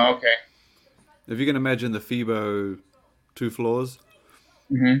 Oh, okay. if you can imagine the FIBO 2 floors,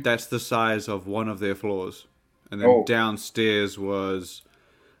 Mhm. that's the size of one of their floors, and then Oh. downstairs was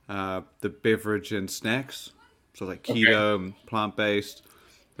the beverage and snacks, so like keto, plant-based,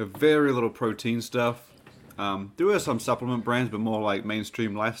 very little protein stuff. There were some supplement brands, but more like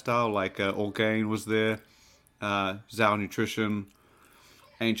mainstream lifestyle, like Orgain was there, Zao Nutrition,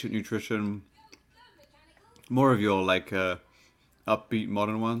 Ancient Nutrition, more of your like upbeat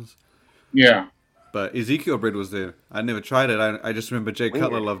modern ones. Yeah. But Ezekiel bread was there. I never tried it. I just remember Jay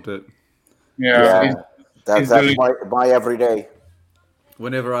Cutler Weird. loved it. Yeah. Yeah, It's- that's it's that's really- my everyday.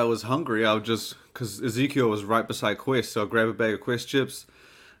 Whenever I was hungry, I would just, because Ezekiel was right beside Quest, so I'd grab a bag of Quest chips,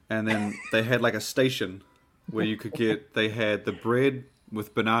 and then they had like a station where you could get, they had the bread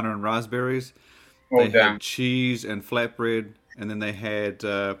with banana and raspberries, Oh, they damn. had cheese and flatbread, and then they had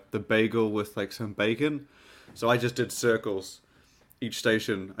the bagel with like some bacon. So I just did circles each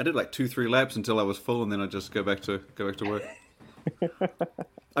station. I did like 2-3 laps until I was full, and then I'd just go back to work.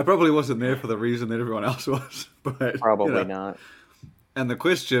 I probably wasn't there for the reason that everyone else was, but Probably you know. not. And the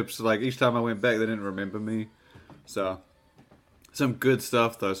Quest chips, like each time I went back, they didn't remember me. So, some good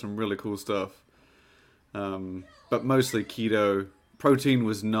stuff though, some really cool stuff. But mostly keto. Protein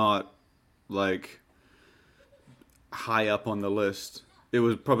was not like high up on the list. It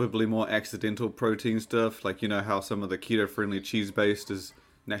was probably more accidental protein stuff, like you know how some of the keto-friendly cheese-based is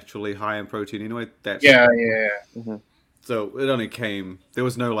naturally high in protein anyway. That's Yeah. So it only came. There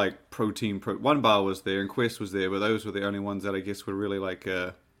was no like protein. One bar was there and Quest was there, but those were the only ones that I guess were really like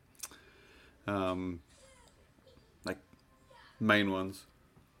main ones.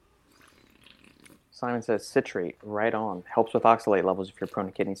 Simon says citrate, right on. Helps with oxalate levels if you're prone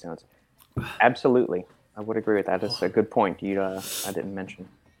to kidney stones. Absolutely. I would agree with that. That's a good point I didn't mention.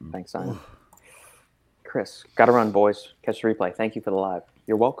 Thanks, Simon. Chris, gotta run, boys. Catch the replay. Thank you for the live.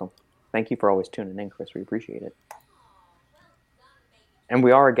 You're welcome. Thank you for always tuning in, Chris. We appreciate it. And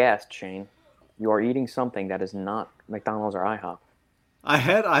we are aghast, Shane. You are eating something that is not McDonald's or IHOP. I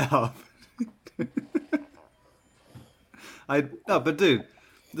had IHOP. No, but dude,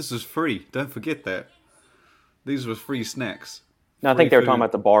 this is free. Don't forget that. These were free snacks. No, I Free think they were food. talking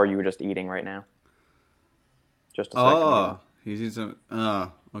about the bar you were just eating right now. Just a second ago. Oh, he's eating some.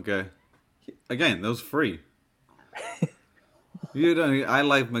 Oh, okay. Again, those free. You don't. I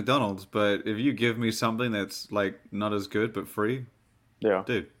like McDonald's, but if you give me something that's like not as good but free, Yeah.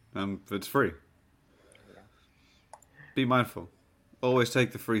 dude, it's free. Be mindful. Always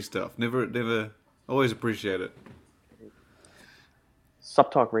take the free stuff. Never. Always appreciate it.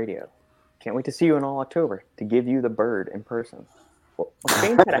 Sup Talk Radio. Can't wait to see you in all October to give you the bird in person. Well,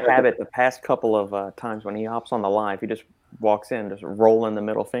 Shane had a habit the past couple of times when he hops on the live. He just walks in, just rolling the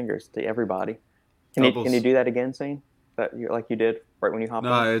middle fingers to everybody. Can you do that again, Shane? Like you did right when you hopped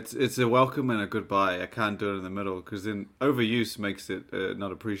on? No, it's a welcome and a goodbye. I can't do it in the middle because then overuse makes it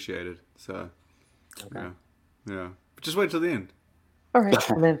not appreciated. So, Okay. yeah. But just wait till the end. All right,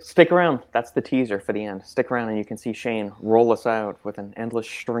 and then stick around. That's the teaser for the end. Stick around and you can see Shane roll us out with an endless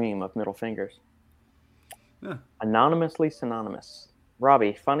stream of middle fingers. Yeah. Anonymously synonymous.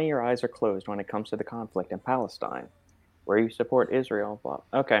 Robbie, funny your eyes are closed when it comes to the conflict in Palestine, where you support Israel. Blah.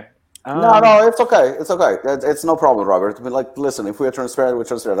 Okay. No, it's okay. It's okay. It's no problem, Robert. I mean, like, listen, if we're transparent, we're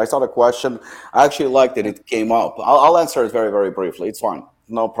transparent. I saw the question. I actually liked it. It came up. I'll answer it very, very briefly. It's fine.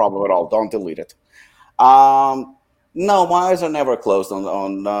 No problem at all. Don't delete it. No, my eyes are never closed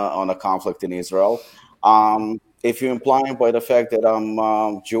on a conflict in Israel. If you're implying by the fact that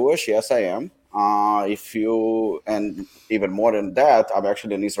I'm Jewish, yes, I am. And even more than that, I'm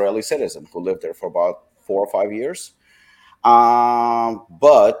actually an Israeli citizen who lived there for about 4 or 5 years.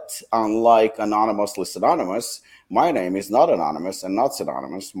 But unlike anonymously synonymous, my name is not anonymous and not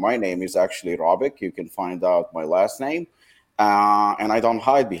synonymous. My name is actually Robic. You can find out my last name. And I don't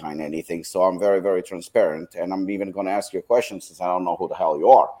hide behind anything. So I'm very, very transparent. And I'm even going to ask you a question since I don't know who the hell you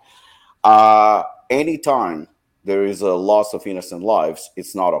are. Anytime there is a loss of innocent lives,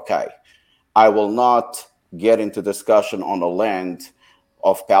 it's not okay. I will not get into discussion on the land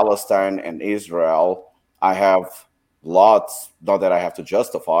of Palestine and Israel. I have lots, not that I have to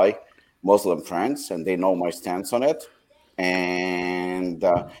justify, Muslim friends, and they know my stance on it. And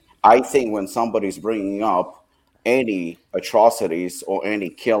I think when somebody's bringing up any atrocities or any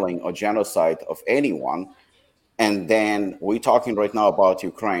killing or genocide of anyone, and then we're talking right now about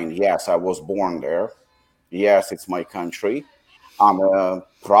Ukraine. Yes, I was born there. Yes, it's my country. I'm a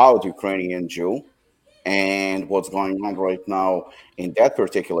proud Ukrainian Jew. And what's going on right now in that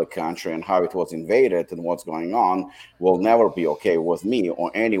particular country and how it was invaded and what's going on will never be okay with me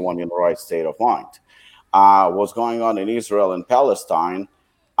or anyone in the right state of mind. What's going on in Israel and Palestine,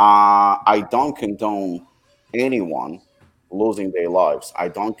 I don't condone anyone losing their lives. I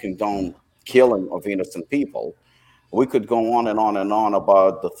don't condone killing of innocent people. We could go on and on and on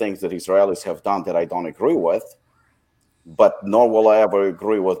about the things that Israelis have done that I don't agree with, but nor will I ever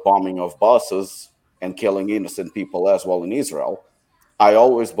agree with bombing of buses and killing innocent people as well in Israel. I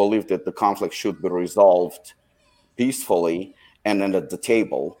always believe that the conflict should be resolved peacefully and then at the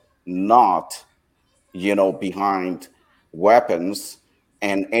table, not, behind weapons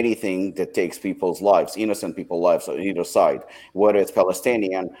and anything that takes people's lives, innocent people's lives on either side, whether it's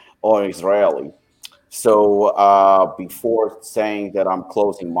Palestinian or Israeli. So before saying that I'm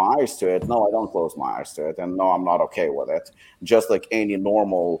closing my eyes to it, no, I don't close my eyes to it. And no, I'm not okay with it. Just like any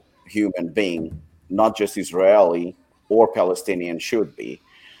normal human being, not just Israeli or Palestinian should be.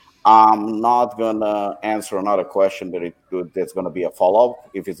 I'm not going to answer another question that's going to be a follow-up,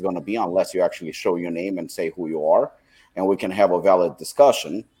 if it's going to be, unless you actually show your name and say who you are, and we can have a valid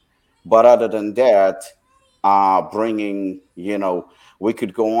discussion. But other than that, we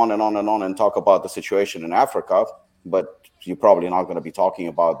could go on and on and on and talk about the situation in Africa, but you're probably not going to be talking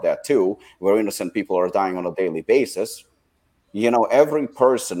about that too, where innocent people are dying on a daily basis. Every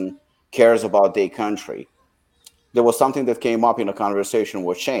person cares about their country. There was something that came up in a conversation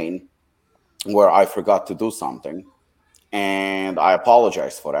with Shane where I forgot to do something, and I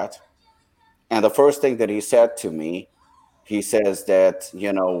apologize for that. And the first thing that he said to me, he says that,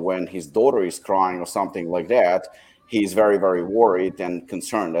 when his daughter is crying or something like that, he's very, very worried and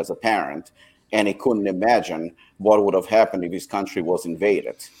concerned as a parent, and he couldn't imagine what would have happened if his country was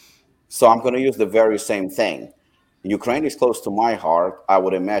invaded. So I'm going to use the very same thing. Ukraine is close to my heart. I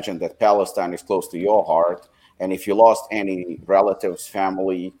would imagine that Palestine is close to your heart. And if you lost any relatives,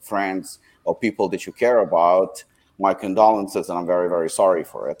 family, friends, or people that you care about, my condolences, and I'm very, very sorry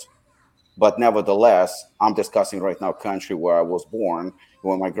for it. But nevertheless, I'm discussing right now country where I was born,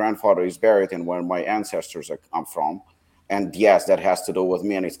 where my grandfather is buried, and where my ancestors come from. And yes, that has to do with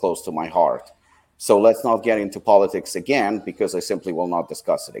me, and it's close to my heart. So let's not get into politics again, because I simply will not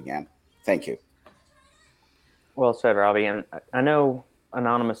discuss it again. Thank you. Well said, Robbie. And I know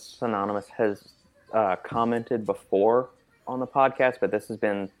Anonymous has commented before on the podcast, but this has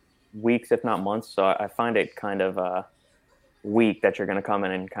been weeks, if not months. So I find it kind of weak that you're going to come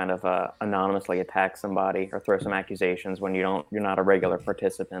in and kind of anonymously attack somebody or throw some accusations when you're not a regular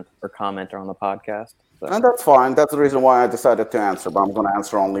participant or commenter on the podcast. So. And that's fine. That's the reason why I decided to answer, but I'm going to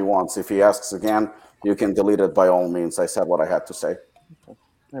answer only once. If he asks again, you can delete it by all means. I said what I had to say.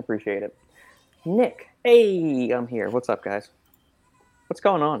 I appreciate it. Nick, hey, I'm here. What's up, guys? What's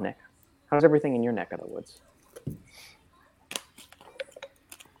going on, Nick? How's everything in your neck of the woods?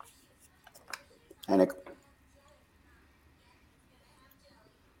 Hey, Nick.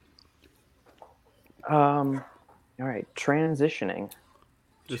 All right, transitioning.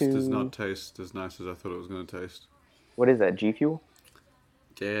 Just does not taste as nice as I thought it was going to taste. What is that, G Fuel?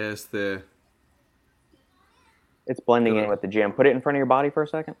 Yes, there. It's blending in with the jam. Put it in front of your body for a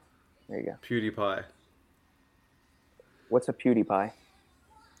second. There you go. PewDiePie. What's a PewDiePie?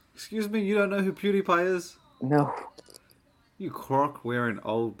 Excuse me, you don't know who PewDiePie is? No. You crock-wearing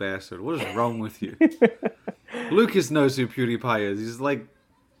old bastard. What is wrong with you? Lucas knows who PewDiePie is. He's like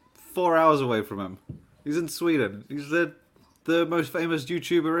 4 hours away from him. He's in Sweden. He's the most famous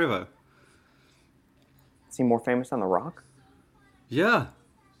YouTuber ever. Is he more famous than The Rock? Yeah.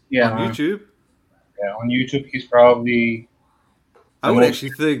 Yeah. On YouTube? Yeah, on YouTube he's probably... I would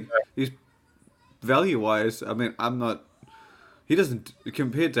actually think he's value-wise, I mean, I'm not... He doesn't...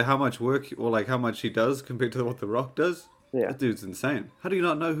 Compared to how much work, or like how much he does compared to what The Rock does, yeah. That dude's insane. How do you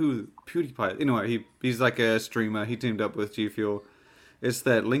not know who PewDiePie is? Anyway, he's like a streamer. He teamed up with G Fuel. It's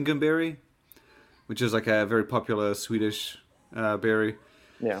that Lingonberry, which is like a very popular Swedish berry.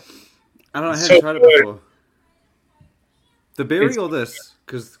 Yeah. I don't know, I haven't tried it before. The berry or this?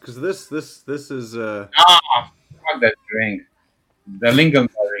 Because this is... Fuck that drink. The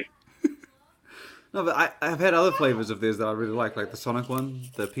lingonberry. No, but I've had other flavors of theirs that I really like the Sonic one,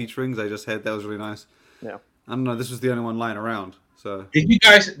 the peach rings I just had. That was really nice. Yeah. I don't know, this was the only one lying around. So Did you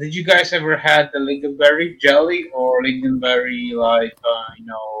guys ever had the lingonberry jelly or lingonberry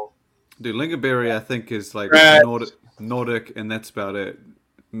Dude, lingonberry I think is like Nordic, and that's about it.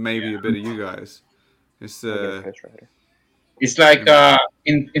 Maybe a bit of you guys. It's It's like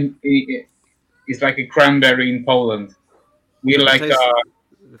it's like a cranberry in Poland. We are like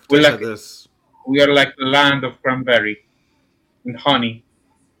the land of cranberry and honey.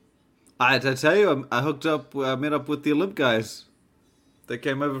 I tell you, I met up with the Olymp guys. They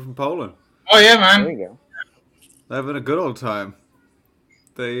came over from Poland. Oh yeah, man. There you go. They're having a good old time.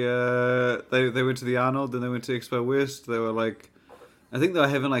 They went to the Arnold, then they went to Expo West. They were like, I think they were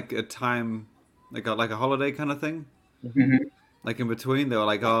having like a time, like a holiday kind of thing. Mm-hmm. Like in between, they were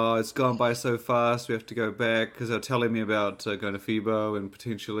like, "Oh, it's gone by so fast. We have to go back." Because they were telling me about going to FIBO and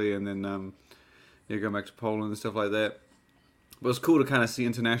potentially, and then going back to Poland and stuff like that. But it's cool to kind of see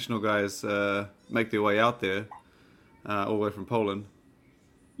international guys make their way out there, all the way from Poland.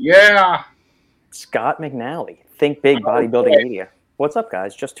 Yeah. Scott McNally, Think Big Bodybuilding Media. What's up,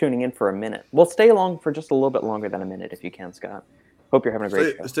 guys? Just tuning in for a minute. Well, stay along for just a little bit longer than a minute if you can, Scott. Hope you're having a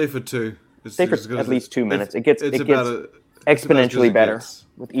great show. Stay for 2. Stay for at least 2 minutes. It gets exponentially better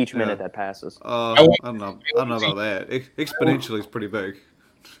with each minute that passes. I don't know about that. Exponentially is pretty big.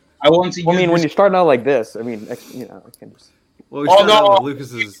 I want to. Well, I mean, when you're starting out like this, I mean, I can just. Well, we started out with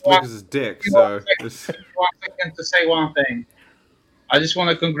Lucas's dick, so. 1 second to say one thing. I just want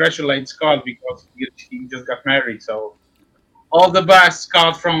to congratulate Scott because he just got married. So, all the best,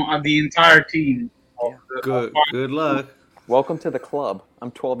 Scott, from the entire team. Good luck. Welcome to the club.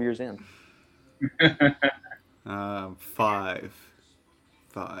 I'm 12 years in. 5.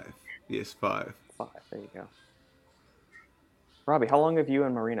 Yes, 5. 5. There you go. Robbie, how long have you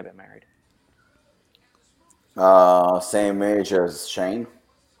and Marina been married? Same age as Shane.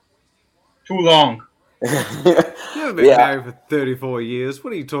 Too long. You haven't been married for 34 years.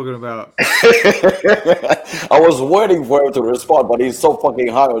 What are you talking about? I was waiting for him to respond, but he's so fucking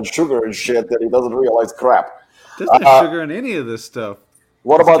high on sugar and shit that he doesn't realize crap. There's no sugar in any of this stuff.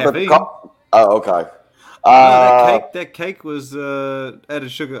 What It's about caffeine. the cup? Oh, okay. No, that cake was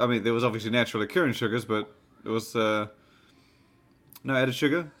added sugar. I mean, there was obviously naturally occurring sugars, but it was no added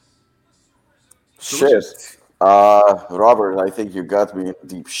sugar. Shit. Robert, I think you got me in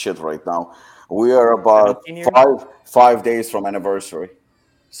deep shit right now. We are about 17 years? five days from anniversary.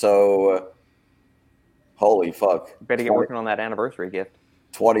 So, holy fuck. Better get 20, working on that anniversary gift.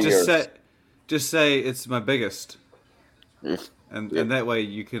 20 Just years. say it's my biggest. Yeah. And that way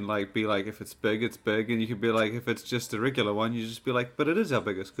you can like be like, if it's big, and you can be like, if it's just a regular one, you just be like, but it is our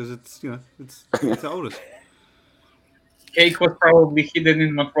biggest because it's it's our oldest. Cake was probably hidden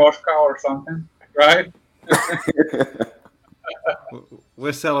in Matroshka or something, right?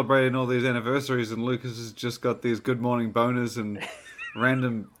 We're celebrating all these anniversaries, and Lucas has just got these good morning boners and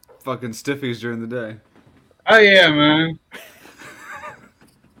random fucking stiffies during the day. Oh yeah, man.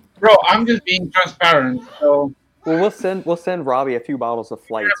 Bro, I'm just being transparent. So Well, we'll send Robbie a few bottles of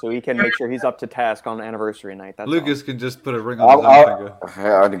Flight so he can make sure he's up to task on anniversary night. That's Lucas can just put a ring on his own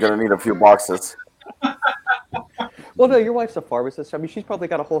finger. I'm gonna need a few boxes. all. Well, no, your wife's a pharmacist. I mean, she's probably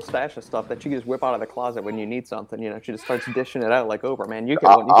got a whole stash of stuff that she can just whip out of the closet when you need something. You know, she just starts dishing it out like Oprah. Man, you can.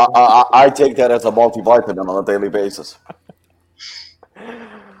 I take that as a multivitamin on a daily basis.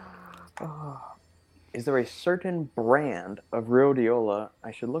 Is there a certain brand of rhodiola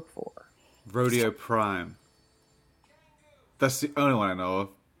I should look for? Rodeo Prime. That's the only one I know of.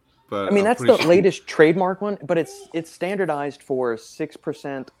 But I mean, I'm that's pretty the sure- latest trademark one, but it's standardized for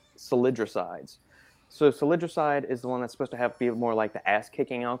 6% salidrosides. So salidroside is the one that's supposed to be more like the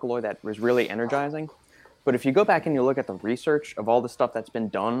ass-kicking alkaloid that was really energizing. But if you go back and you look at the research of all the stuff that's been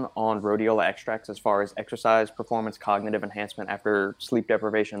done on rhodiola extracts as far as exercise, performance, cognitive enhancement after sleep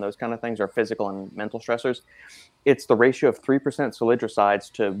deprivation, those kind of things, or physical and mental stressors, it's the ratio of 3%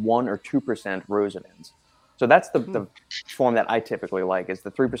 salidrosides to 1 or 2% rosamins. So that's the form that I typically like, is the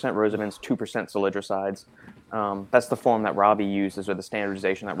 3% rosamins, 2% salidrosides. That's the form that Robbie uses, or the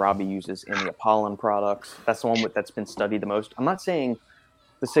standardization that Robbie uses in the Apollon products. That's the one that's been studied the most. I'm not saying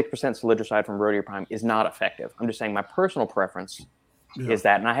the 6% salidroside from Rodeo Prime is not effective. I'm just saying my personal preference is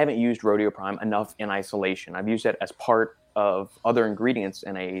that, and I haven't used Rodeo Prime enough in isolation. I've used it as part of other ingredients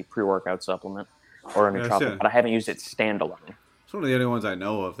in a pre-workout supplement or a nootropic, sure. but I haven't used it standalone. It's one of the only ones I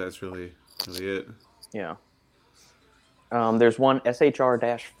know of. That's really it. Yeah. There's one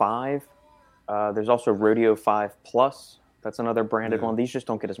SHR-5. There's also Rodeo 5 Plus. That's another branded one. These just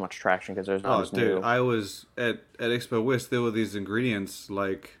don't get as much traction because there's not Oh, as dude, new. I was at Expo West. There were these ingredients,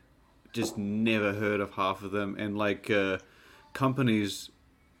 like, just never heard of half of them, and like companies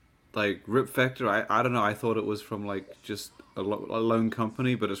like Rip Factor. I don't know. I thought it was from like just a lone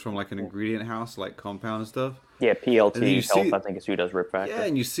company, but it's from like an ingredient house, like Compound and stuff. Yeah, And then you PLT Health, see- I think, is who does Rip Factor. Yeah,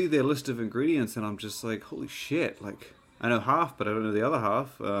 and you see their list of ingredients, and I'm just like, holy shit! Like, I know half, but I don't know the other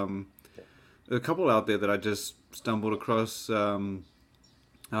half. There are a couple out there that I just stumbled across, and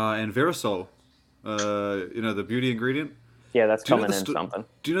Verisol, the beauty ingredient. Yeah, that's Do you know coming the in sto- something.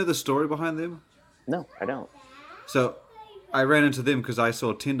 Do you know the story behind them? No, I don't. So, I ran into them because I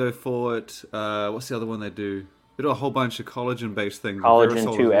saw Tendo Fort. What's the other one they do? They do a whole bunch of collagen-based things. Collagen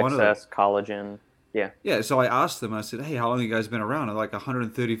Verisol 2 is one of them. XS, collagen. Yeah. Yeah, so I asked them, I said, hey, how long have you guys been around? And they're like,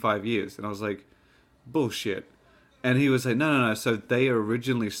 135 years. And I was like, bullshit. And he was like, no. So they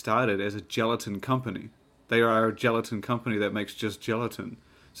originally started as a gelatin company. They are a gelatin company that makes just gelatin.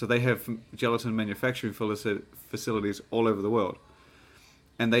 So they have gelatin manufacturing facilities all over the world.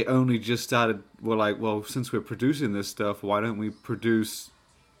 And they only just started, were like, well, since we're producing this stuff, why don't we produce...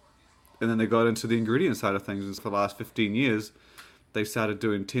 And then they got into the ingredient side of things. And for the last 15 years, they started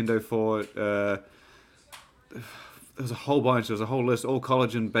doing Tendo Fort. There's a whole bunch. There's a whole list, all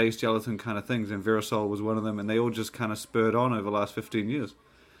collagen-based gelatin kind of things, and Verisol was one of them. And they all just kind of spurred on over the last 15 years.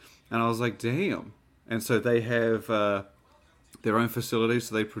 And I was like, damn. And so they have their own facilities,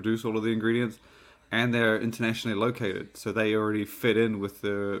 so they produce all of the ingredients, and they're internationally located. So they already fit in with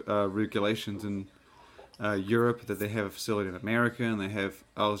the regulations in Europe, that they have a facility in America, and they have...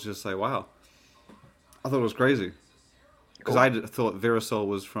 I was just like, wow. I thought it was crazy. Because I thought Verisol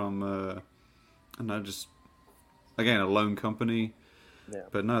was from, I don't know, just, again, a lone company. Yeah.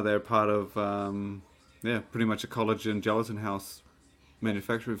 But no, they're part of, pretty much a collagen gelatin house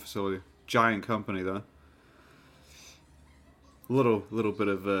manufacturing facility. Giant company, though. Little bit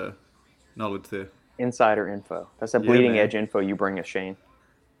of knowledge there. Insider info. That's the Yeah, bleeding man. edge info you bring us, Shane.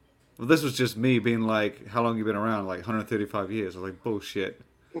 Well, this was just me being like, how long you been around? Like 135 years. I was like, bullshit.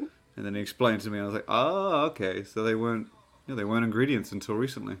 And then he explained to me, and I was like, oh, okay. So they weren't ingredients until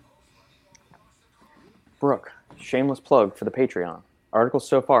recently. Brooke, shameless plug for the Patreon. Articles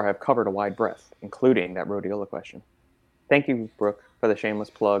so far have covered a wide breadth, including that rhodiola question. Thank you, Brooke, for the shameless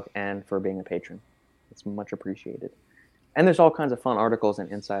plug and for being a patron. It's much appreciated. And there's all kinds of fun articles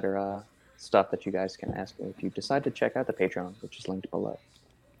and insider stuff that you guys can ask if you decide to check out the Patreon, which is linked below.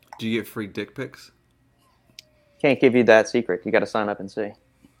 Do you get free dick pics? Can't give you that secret. You got to sign up and see.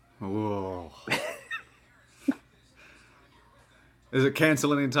 Whoa. Is it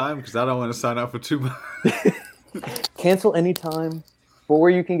cancel any time? Because I don't want to sign up for 2 months. Cancel anytime, or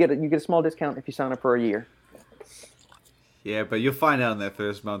you get a small discount if you sign up for a year. Yeah, but you'll find out in that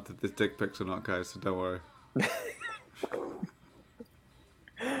first month if there's dick pics or not, guys. So don't worry.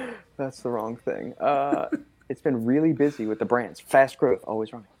 That's the wrong thing. It's been really busy with the brands. Fast growth,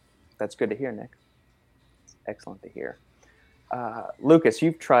 always running. That's good to hear, Nick. It's excellent to hear. Lucas,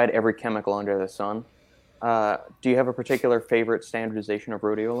 you've tried every chemical under the sun. Do you have a particular favorite standardization of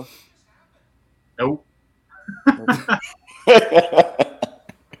rhodiola? Nope.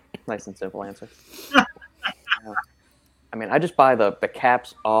 Nice and simple answer. I mean, I just buy the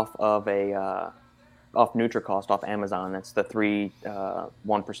caps off of off NutriCost off Amazon. That's the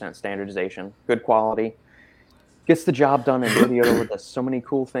 1% standardization, good quality, gets the job done. And rhodiola does so many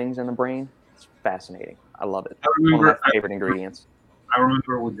cool things in the brain. It's fascinating. I love it. One of my favorite ingredients. I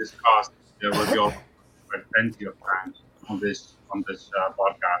remember we discussed the rhodiola plenty of times on this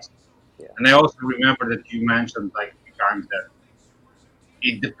podcast. Yeah. And I also remember that you mentioned like a few times that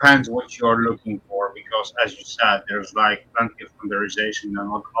it depends what you're looking for, because as you said, there's like plenty of standardization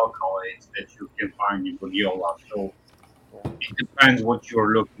and alkaloids that you can find in rhodiola. So it depends what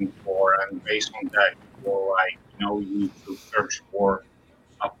you're looking for, and based on that, you need to search for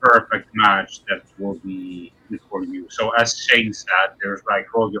a perfect match that will be good for you. So as Shane said, there's like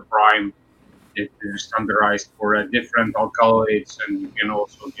Rhodio Prime. It is standardized for different alkaloids, and you can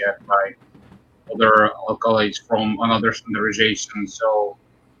also get like other alkaloids from another standardization. So,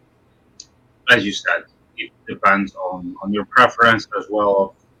 as you said, it depends on your preference as well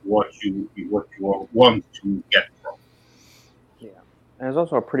of what you want to get from. Yeah, and there's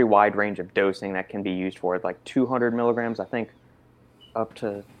also a pretty wide range of dosing that can be used for it, like 200 milligrams, I think, up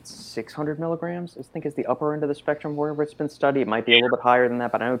to 600 milligrams. I think is the upper end of the spectrum wherever it's been studied. It might be a little bit higher than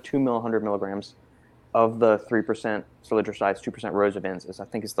that, but I know 100 milligrams of the 3% salitricides, 2% rozavins is, I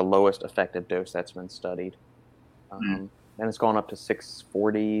think, is the lowest effective dose that's been studied. And it's gone up to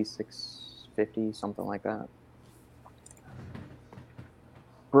 640, 650, something like that.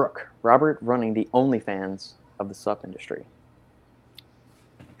 Brooke, Robert running the OnlyFans of the sup industry.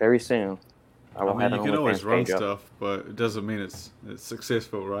 Very soon. I mean, you can always run page up. stuff, but it doesn't mean it's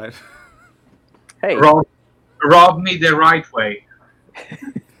successful, right? Hey, Rob me the right way.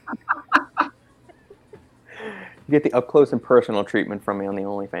 you get the up close and personal treatment from me on the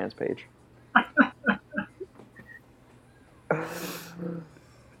OnlyFans page.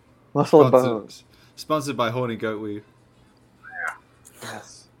 Muscle and bones. Sponsored by Horny Goat Weed.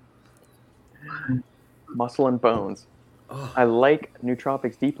 Yes. Muscle and bones. Oh. I like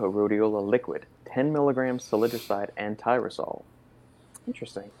Nootropics Depot Rhodiola Liquid, 10 milligrams salitricide and tyrosol.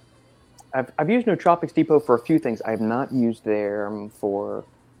 Interesting. I've used Nootropics Depot for a few things. I have not used them for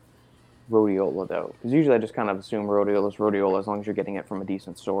rhodiola, though. Because usually I just kind of assume rhodiola is rhodiola as long as you're getting it from a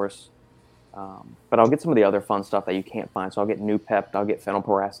decent source. But I'll get some of the other fun stuff that you can't find. So I'll get Noopept, I'll get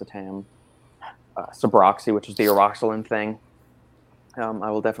phenylpiracetam, Subroxy, which is the Eroxalin thing.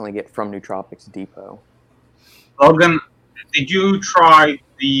 I will definitely get from Nootropics Depot. Logan, did you try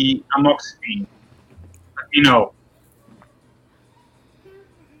the amoxicillin? Let me know.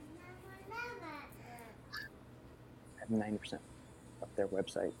 I have 90% of their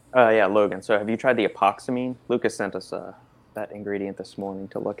website. Yeah, Logan. So have you tried the epoxamine? Lucas sent us that ingredient this morning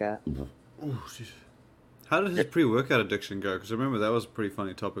to look at. Oh, jeez. How did his pre-workout addiction go? Because I remember that was a pretty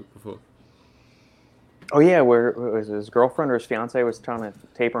funny topic before. Oh, yeah, where was his girlfriend or his fiance was trying to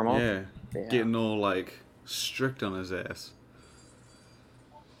taper him off? Yeah, getting all, like, strict on his ass.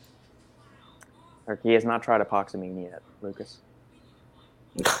 Or he has not tried epoxamine yet, Lucas.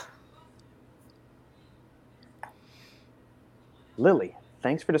 Lily,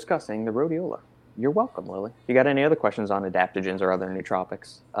 thanks for discussing the rhodiola. You're welcome, Lily. If you got any other questions on adaptogens or other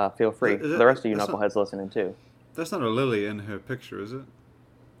nootropics, feel free. For the rest of you knuckleheads listening, too. That's not a lily in her picture, is it?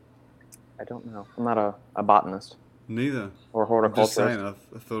 I don't know. I'm not a botanist. Neither. Or I'm horticulturist. just saying,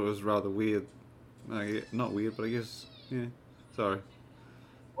 I thought it was rather weird. Not weird, but I guess, yeah. Sorry.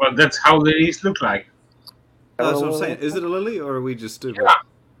 Well, that's how lilies look like. That's what I'm saying. Is it a lily, or are we just stupid? Yeah.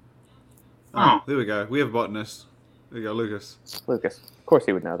 Oh, there we go. We have a botanist. There you go, Lucas. Lucas. Of course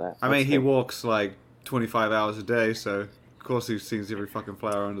he would know that. I mean, he walks like 25 hours a day, so of course he sees every fucking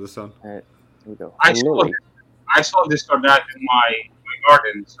flower under the sun. All right, here we go. I saw this or that in my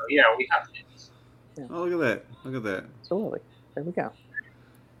garden, so yeah, we have lilies. Yeah. Oh, look at that. Look at that. So Lily. There we go.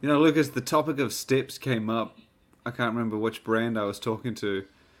 You know, Lucas, the topic of steps came up. I can't remember which brand I was talking to.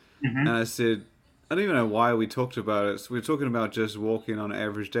 Mm-hmm. And I said, I don't even know why we talked about it. So we were talking about just walking on an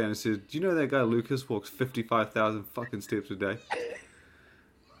average day, and I said, "Do you know that guy Lucas walks 55,000 fucking steps a day?"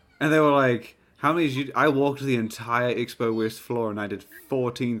 And they were like, "How many?" I walked the entire Expo West floor, and I did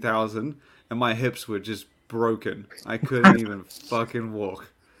 14,000, and my hips were just broken. I couldn't even fucking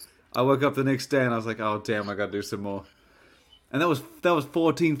walk. I woke up the next day, and I was like, "Oh damn, I gotta do some more." And that was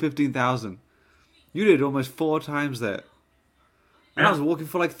 15,000. You did almost 4 times that, and I was walking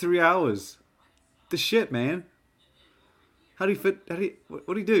for like 3 hours. The shit, man. How do you fit?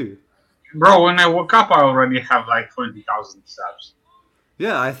 What do you do? Bro, when I woke up, I already have like 20,000 steps.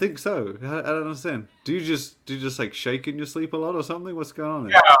 Yeah, I think so. I don't understand. Do you just like shake in your sleep a lot or something? What's going on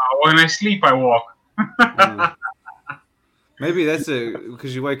there? Yeah, when I sleep, I walk. Maybe that's it,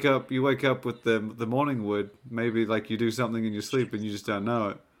 because you wake up with the morning wood. Maybe like you do something in your sleep and you just don't know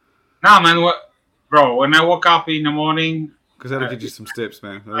it. Nah, man, bro, when I woke up in the morning, Because that'll get you some steps,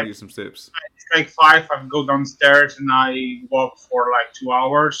 man. That'll get you some steps. it's like 5. I go downstairs and I walk for like 2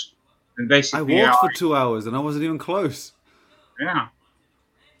 hours, and I basically, walked for 2 hours and I wasn't even close. yeah.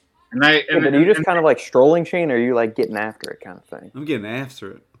 But are you just kind of like strolling, Shane, or are you like getting after it kind of thing? I'm getting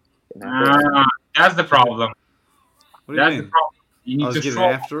after it. Getting after it? That's the problem. What do you That's mean? the problem. You I need was to getting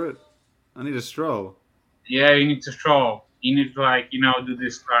stroll. after it. I need a stroll. Yeah, you need to stroll. You need to like, do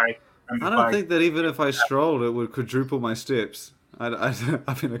this like. I don't think that even if I strolled, it would quadruple my steps. I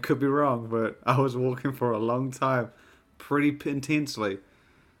mean, I could be wrong, but I was walking for a long time, pretty intensely.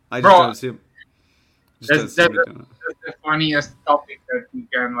 I just don't see. That's the funniest topic that we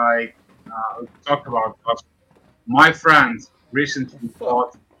can like talk about. Because my friend recently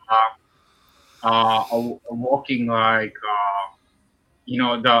bought a walking like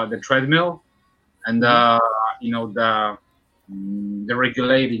the treadmill and the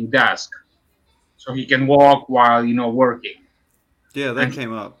regulating desk, so he can walk while working. Yeah, that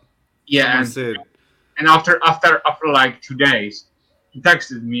came up. Yeah, Someone said, and after like 2 days, he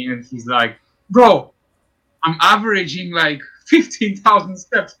texted me and he's like, "Bro, I'm averaging like 15,000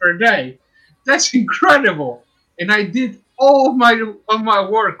 steps per day. That's incredible." And I did all of my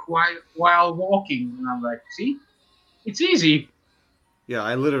work while walking, and I'm like, "See, it's easy." yeah,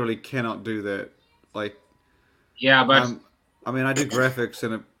 I literally cannot do that. Like, Yeah, but I mean, I do graphics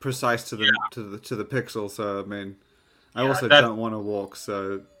and it precise to the to the pixel. So I mean, I also that- don't want to walk.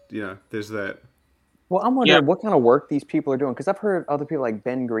 So there's that. Well, I'm wondering what kind of work these people are doing, because I've heard other people like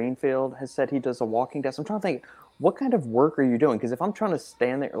Ben Greenfield has said he does a walking desk. I'm trying to think, what kind of work are you doing? Because if I'm trying to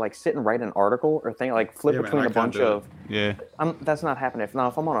stand there, like sit and write an article or think like flip Yeah, man, between I a can't bunch do it. of, Yeah. that's not happening. If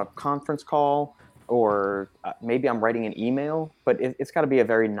I'm on a conference call or maybe I'm writing an email, but it's got to be a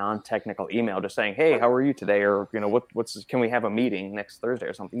very non-technical email, just saying, "Hey, how are you today?" Or can we have a meeting next Thursday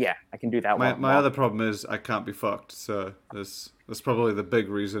or something? Yeah, I can do that. My other problem is I can't be fucked. So that's probably the big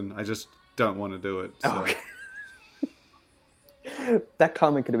reason. I just don't want to do it. So. Okay. That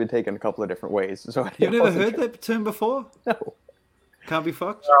comment could have been taken a couple of different ways. So You've never heard that term before? No. Can't be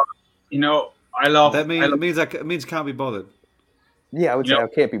fucked. I love That means can't be bothered. Yeah, I would say I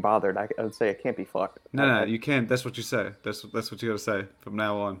can't be bothered. I would say I can't be fucked. No, you can't. That's what you say. That's what you got to say from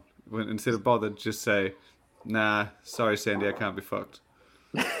now on. Instead of bothered, just say, "Nah, sorry, Sandy, I can't be fucked."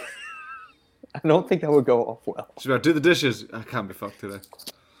 I don't think that would go off well. She's about do the dishes. I can't be fucked today.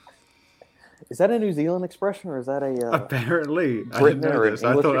 Is that a New Zealand expression or is that a? Apparently, I Britain didn't know or an this.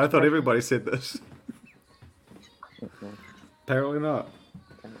 I English thought expression? everybody said this. Apparently not.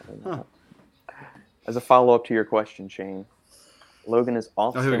 Huh. As a follow-up to your question, Shane, Logan is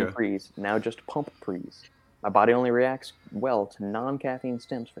off here we stim go. prees, now just pump prees. My body only reacts well to non-caffeine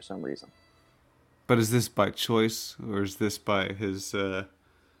stims for some reason. But is this by choice or is this by his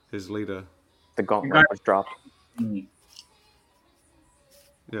leader? The gauntlet was dropped.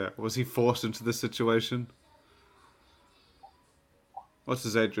 Yeah, was he forced into this situation? What's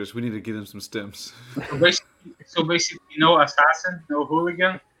his address? We need to get him some stems. So basically, no assassin, no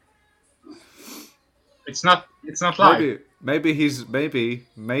hooligan. It's not live. Maybe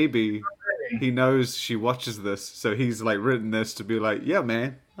he knows she watches this, so he's like written this to be like, yeah,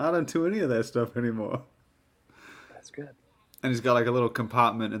 man, I don't do any of that stuff anymore. That's good. And he's got like a little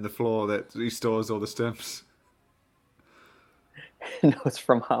compartment in the floor that he stores all the stems. No, it's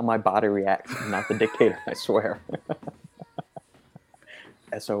from how my body reacts, not the dictator, I swear.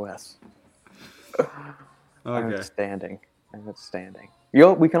 SOS. Okay. Outstanding.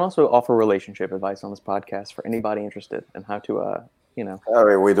 We can also offer relationship advice on this podcast for anybody interested in how to,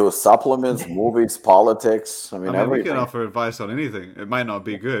 We do supplements, movies, politics. I mean, we everything. can offer advice on anything. It might not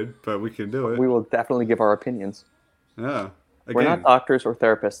be good, but we can do it. We will definitely give our opinions. Yeah. We're not doctors or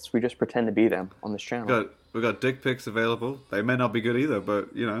therapists. We just pretend to be them on this channel. We got dick pics available. They may not be good either,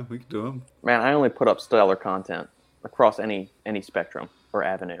 but you know we can do them. Man, I only put up stellar content across any spectrum or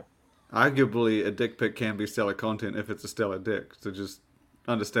avenue. Arguably, a dick pic can be stellar content if it's a stellar dick. So just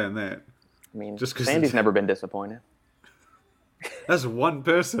understand that. I mean, Just 'cause Sandy's it's- never been disappointed. That's one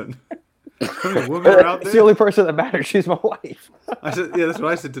person. How many women are out It's the there? only person that matters. She's my wife. I said, yeah, that's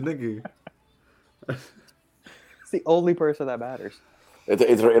what I said to Nikki. It's the only person that matters.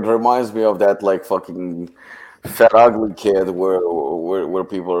 It reminds me of that like fucking fat ugly kid where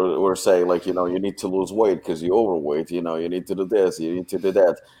people were saying like, you know, you need to lose weight because you're overweight. You know, you need to do this, you need to do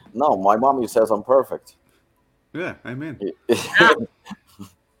that. No, my mommy says I'm perfect. Yeah, amen.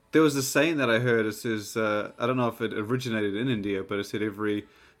 There was a saying that I heard. It says, I don't know if it originated in India, but it said every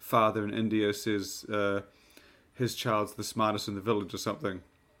father in India says his child's the smartest in the village or something.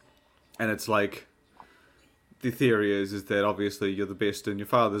 And it's like, the theory is that obviously you're the best in your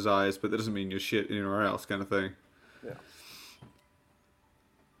father's eyes, but that doesn't mean you're shit anywhere else, kind of thing.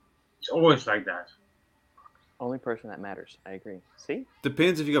 It's always like that. Only person that matters. I agree. See?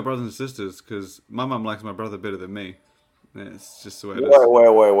 Depends if you got brothers and sisters, because my mom likes my brother better than me. It's just the way it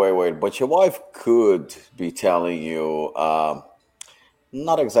is. Wait. But your wife could be telling you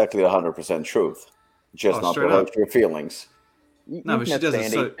not exactly 100% truth, just Oh, not to straight hurt up. your feelings. No, but she doesn't. Sandy.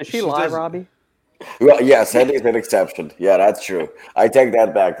 So, Does she lie, doesn't- Robbie? Well, yeah, Sandy's an exception. Yeah, that's true. I take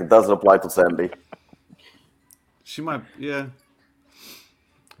that back. It doesn't apply to Sandy. She might, yeah.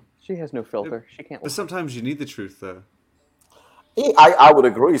 She has no filter. She can't lie. But sometimes you need the truth, though. Yeah, I would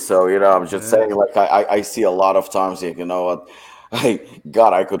agree. So, you know, I'm just Yeah. saying, like, I see a lot of times, you know what?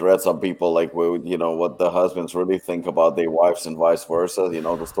 God, I could read some people, like, you know, what the husbands really think about their wives and vice versa, you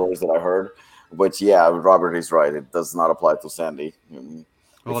know, the stories that I heard. But yeah, Robert is right. It does not apply to Sandy.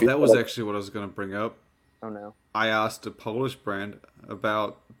 Oh, If you- that was actually what I was going to bring up. Oh, no. I asked a Polish brand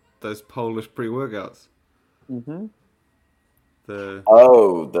about those Polish pre-workouts. Mm-hmm.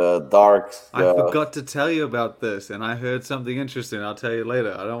 Oh, the dark. I forgot to tell you about this, and I heard something interesting. I'll tell you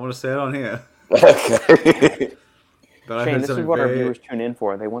later. I don't want to say it on here. Okay. But I Shane, heard this is something what our very... viewers tune in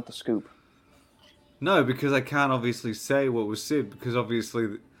for. They want the scoop. No, because I can't obviously say what was said, because obviously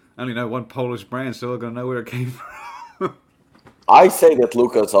I only know one Polish brand, so I'm going to know where it came from. I say that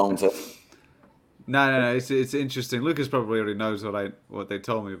Lucas owns it. No, it's interesting. Lucas probably already knows what they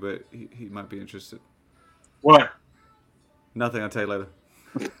told me, but he might be interested. What? Nothing, I'll tell you later.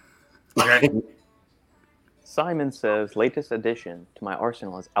 Okay. Simon says, latest addition to my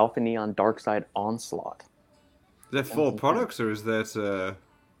arsenal is Alpha Neon Darkside Onslaught. Is that four Sounds products, or is that...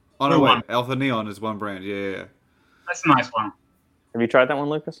 Oh, no, New wait. one. Alpha Neon is one brand. Yeah. That's a nice one. Have you tried that one,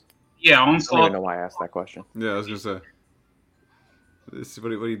 Lucas? Yeah, I don't even Onslaught. know why I asked that question. Yeah, I was going to say.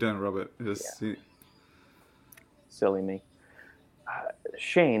 What are you doing, Robert? Silly me.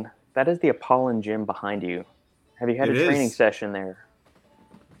 Shane, that is the Apollon gym behind you. Have you had It a training is. session there?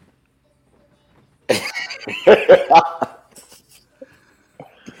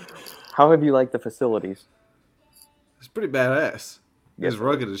 How have you liked the facilities? It's pretty badass. Yes, It's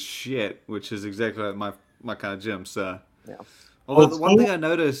rugged as shit, which is exactly like my kind of gym, so... Yeah. Although Old the one school? thing I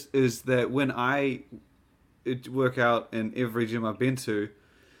noticed is that when I work out in every gym I've been to,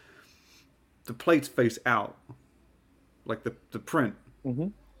 the plates face out, like the print, Mm-hmm.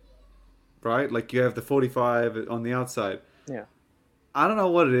 right? Like you have the 45 on the outside. Yeah. I don't know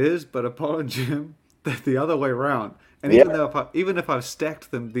what it is, but Apollo Gym, they're the other way around. And Yeah. even if I've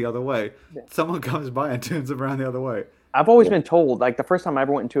stacked them the other way, Yeah. someone comes by and turns them around the other way. I've always been told, like the first time I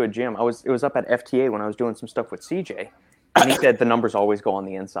ever went into a gym, it was up at FTA when I was doing some stuff with CJ, and he said the numbers always go on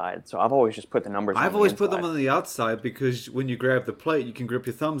the inside. So I've always just put the numbers. I've on always the put them inside. on the outside because when you grab the plate, you can grip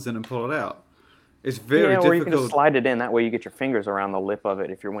your thumbs in and pull it out. It's very yeah, or you can difficult. just slide it in. That way, you get your fingers around the lip of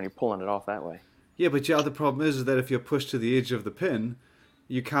it when you're pulling it off that way. Yeah, but the other problem is that if you're pushed to the edge of the pin,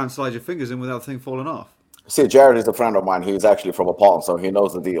 you can't slide your fingers in without the thing falling off. See, Jared is a friend of mine. He's actually from Apollon, so he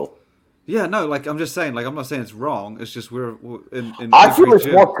knows the deal. Yeah, no, like I'm just saying, like I'm not saying it's wrong. It's just we're in I feel every it's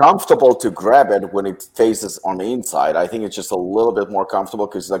gym- more comfortable to grab it when it faces on the inside. I think it's just a little bit more comfortable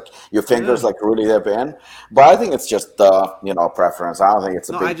because like your fingers Yeah. like really dip in. But I think it's just preference. I don't think it's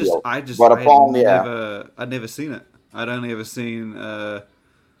a No, big deal. I just, But I had Apollon, yeah. I'd never seen it. I'd only ever seen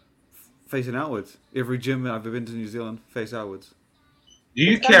facing outwards. Every gym I've been to New Zealand face outwards. Do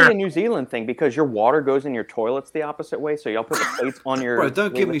you It's gotta be care? a New Zealand thing because your water goes in your toilets the opposite way. So y'all put the plates on your. Bro,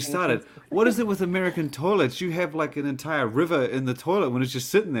 don't get me weightlifting started. machines. What is it with American toilets? You have like an entire river in the toilet when it's just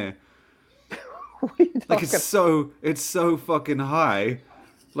sitting there. What are you Like talking it's so fucking high.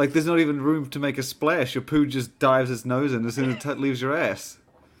 Like there's not even room to make a splash. Your poo just dives its nose in as soon as it leaves your ass.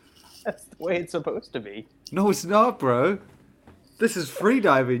 That's the way it's supposed to be. No, it's not, bro. This is free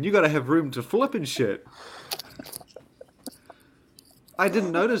diving. You got to have room to flip and shit. I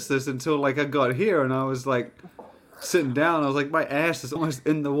didn't notice this until like I got here and I was like sitting down. I was like, my ass is almost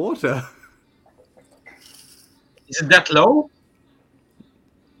in the water. Is it that low?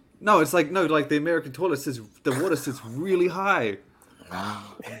 No, it's like like the American toilet sits. The water sits really high.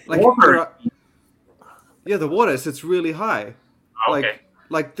 Like Water? yeah, the water sits really high. Okay.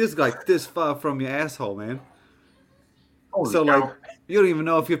 Like this far from your asshole, man. Holy So cow. like you don't even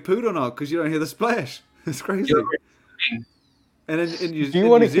know if you've pooed or not because you don't hear the splash. It's crazy. You're- And in Do you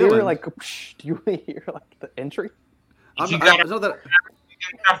want to hear Zealand, like? Do you want to hear like the entry? You gotta- it's not that. you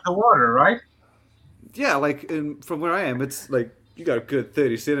can have the water, right? Yeah, like from where I am, it's like you got a good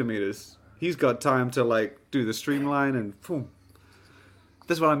 30 centimeters. He's got time to like do the streamline and boom.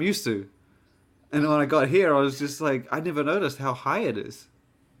 That's what I'm used to. And when I got here, I was just like, I never noticed how high it is.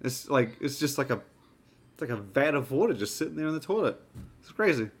 It's just like a vat of water just sitting there in the toilet. It's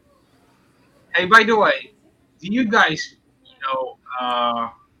crazy. Hey, by the way, do you guys,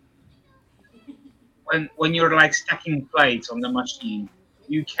 when you're like stacking plates on the machine,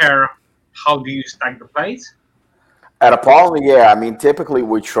 do you care how do you stack the plates? At Apollo, yeah. I mean, typically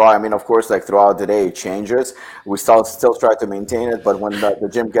we try. I mean, of course, like throughout the day it changes. We still try to maintain it, but when the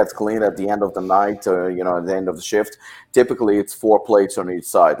gym gets clean at the end of the night, at the end of the shift, typically it's 4 plates on each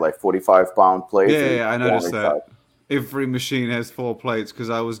side, like 45-pound plates. Yeah, I on noticed each that. side. Every machine has 4 plates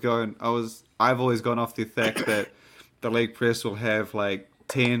because I've always gone off the fact that the leg press will have like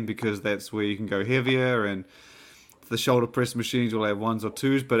 10 because that's where you can go heavier, and the shoulder press machines will have 1s or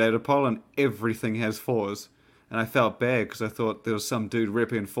 2s, but at Apollo everything has 4s. And I felt bad because I thought there was some dude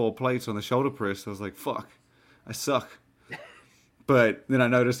ripping 4 plates on the shoulder press. I was like, fuck, I suck. But then I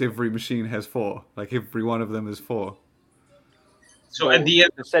noticed every machine has 4. Like every one of them is 4. So at the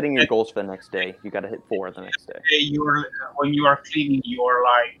end You're setting your goals for the next day. You got to hit 4 the next day. of the day, when you are cleaning, you're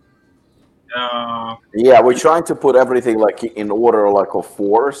like, Yeah, we're trying to put everything like in order, like of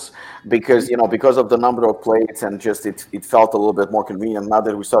 4s, because because of the number of plates and just it felt a little bit more convenient now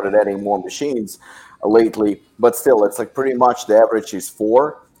that we started adding more machines lately. But still, it's like pretty much the average is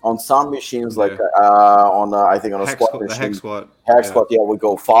 4 on some machines, like I think on a squat The machine, hack squat. hack squat, yeah, we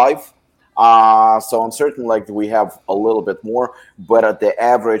go 5. So on certain like we have a little bit more, but at the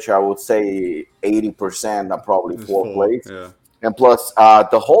average, I would say 80% are probably It's 4 plates. Yeah. And plus,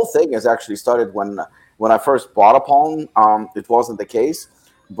 the whole thing has actually started when I first bought Upon. It wasn't the case,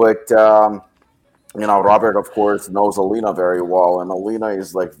 but Robert, of course, knows Alina very well, and Alina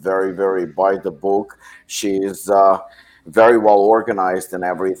is like very, very by the book. She's very well organized and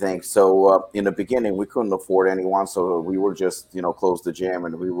everything. So in the beginning, we couldn't afford anyone, so we were just close the gym,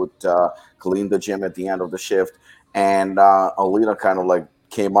 and we would clean the gym at the end of the shift. And Alina kind of like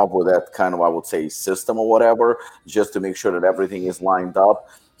came up with that kind of, I would say, system or whatever, just to make sure that everything is lined up.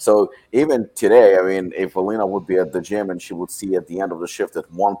 So even today, I mean, if Alina would be at the gym and she would see at the end of the shift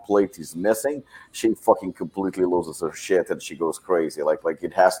that 1 plate is missing, she fucking completely loses her shit and she goes crazy. Like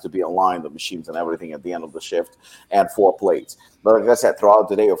it has to be aligned, the machines and everything at the end of the shift, and 4 plates. But like I said, throughout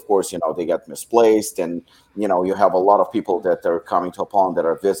the day, of course, they get misplaced, and you have a lot of people that are coming to Upon that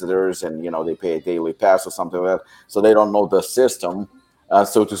are visitors, and they pay a daily pass or something like that, so they don't know the system.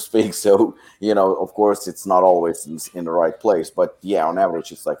 So to speak. So, of course, it's not always in the right place. But yeah, on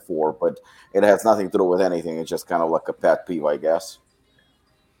average, it's like 4. But it has nothing to do with anything. It's just kind of like a pet peeve, I guess.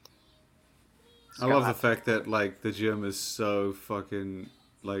 I love the fact that like the gym is so fucking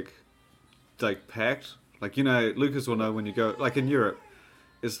like packed. Like Lucas will know when you go like in Europe,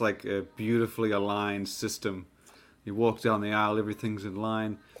 it's like a beautifully aligned system. You walk down the aisle, everything's in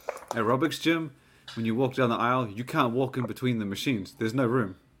line. Aerobics gym, when you walk down the aisle, you can't walk in between the machines. There's no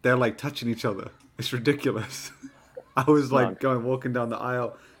room. They're like touching each other. It's ridiculous. I was like walking down the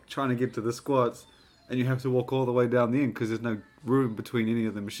aisle, trying to get to the squats, and you have to walk all the way down the end because there's no room between any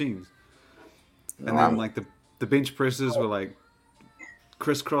of the machines. And then like the bench presses were like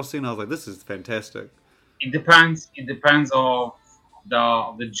crisscrossing. I was like, this is fantastic. it depends of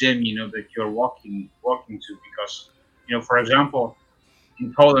the gym that you're walking to, because for example,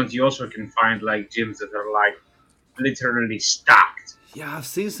 in Poland you also can find like gyms that are like literally stacked. Yeah, I've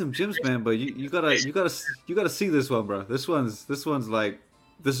seen some gyms, man, but you gotta see this one, bro. This one's like,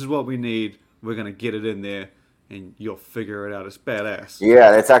 this is what we need. We're gonna get it in there, and you'll figure it out. It's badass.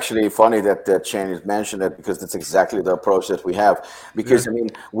 Yeah, it's actually funny that Shane has mentioned it, because that's exactly the approach that we have. Because I mean,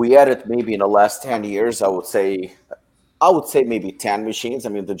 we added maybe in the last 10 years, I would say maybe 10 machines. I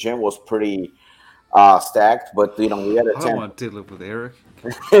mean, the gym was pretty stacked, but we added I 10. don't want to live with Eric.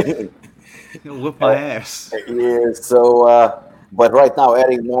 He'll whip my ass. Yeah, so But right now,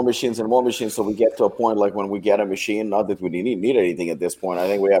 adding more machines and more machines, so we get to a point like when we get a machine, not that we need anything at this point. I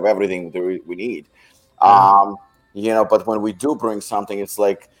think we have everything that we need. Yeah. But when we do bring something, it's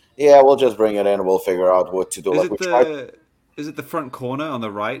like, yeah, we'll just bring it in. We'll figure out what to do. Is Like it we tried. is it the front corner on the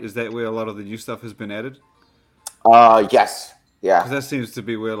right? Is that where a lot of the new stuff has been added? Yes, yeah. Because that seems to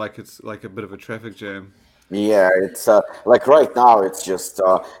be where like it's like a bit of a traffic jam. Yeah, it's like right now, it's just,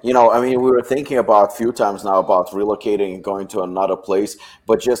 I mean, we were thinking about a few times now about relocating and going to another place,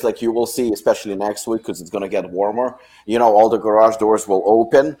 but just like you will see, especially next week, because it's going to get warmer, all the garage doors will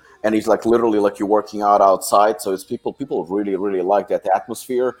open and it's like literally like you're working out outside. So it's people really, really like that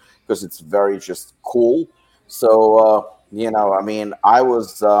atmosphere because it's very just cool. So, I mean, I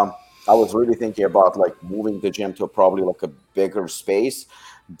was really thinking about like moving the gym to probably like a bigger space,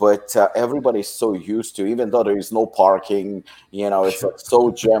 but everybody's so used to, even though there is no parking, it's like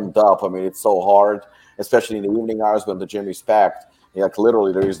so jammed up. I mean, it's so hard, especially in the evening hours when the gym is packed. Like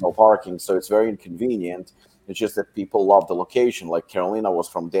literally, there is no parking, so it's very inconvenient. It's just that people love the location. Like Carolina was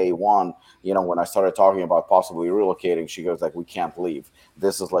from day one. When I started talking about possibly relocating, she goes like, "We can't leave.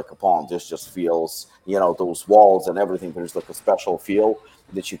 This is like a pond. This just feels, those walls and everything. There's like a special feel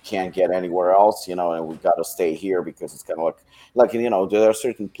that you can't get anywhere else. And we got to stay here because it's kind of like there are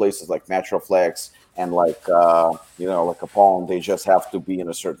certain places like Metroflex and like like a pond. They just have to be in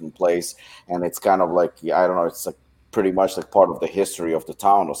a certain place, and it's kind of like, I don't know. It's like pretty much like part of the history of the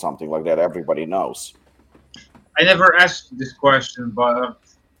town or something like that. Everybody knows. I never asked this question, but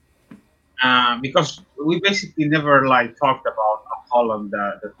because we basically never like talked about Holland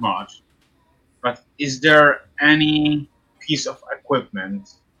that much. But is there any piece of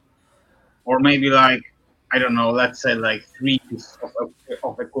equipment, or maybe like, I don't know, let's say like 3 pieces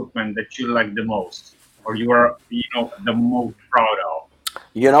of equipment that you like the most, or you are the most proud of?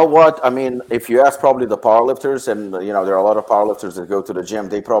 You know what? I mean, if you ask probably the powerlifters, and there are a lot of powerlifters that go to the gym,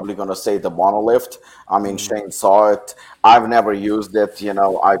 they probably gonna say the monolift. I mean, Shane saw it. I've never used it.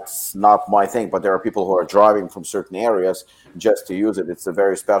 It's not my thing. But there are people who are driving from certain areas just to use it. It's a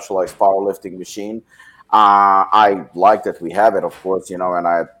very specialized powerlifting machine. I like that we have it, of course. And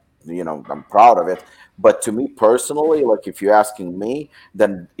I'm proud of it. But to me personally, like if you're asking me,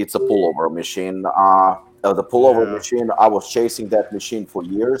 then it's a pullover machine. The pullover Yeah. machine, I was chasing that machine for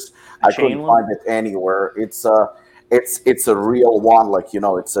years. I chain couldn't one? find it anywhere. It's a real one, like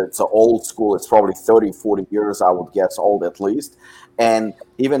it's a old school. It's probably 30, 40 years, I would guess, old at least. And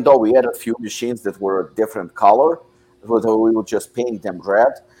even though we had a few machines that were a different color, whether we would just paint them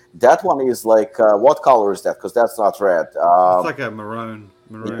red, that one is like, what color is that? Because that's not red. It's like a maroon,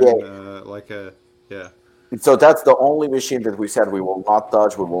 Yeah. like a yeah. So that's the only machine that we said we will not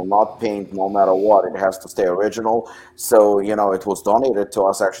touch, we will not paint, no matter what. It has to stay original. So, it was donated to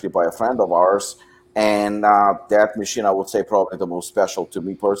us actually by a friend of ours. And that machine, I would say, probably the most special to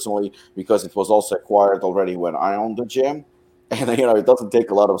me personally, because it was also acquired already when I owned the gym. And, it doesn't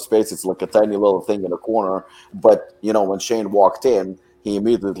take a lot of space. It's like a tiny little thing in a corner. But, when Shane walked in, he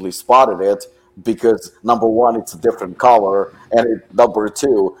immediately spotted it because number one, it's a different color, and number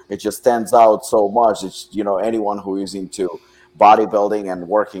two, it just stands out so much. It's anyone who is into bodybuilding and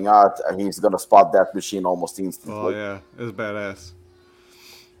working out, he's gonna spot that machine almost Oh instantly. yeah, it was badass.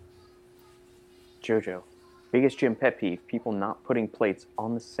 Jojo, biggest gym pet peeve: people not putting plates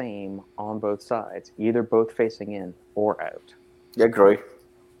on the same on both sides, either both facing in or out. Yeah, great.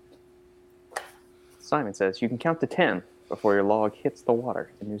 Simon says you can count to 10 before your log hits the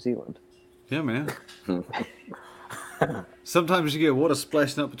water in New Zealand. Yeah, man. Sometimes you get water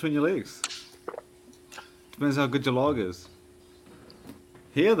splashing up between your legs. Depends how good your log is.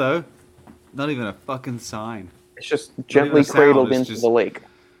 Here, though, not even a fucking sign. It's just even gently a sound, cradled it's into just- the lake.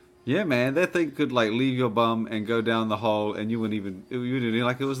 Yeah, man, that thing could like leave your bum and go down the hole, and you wouldn't even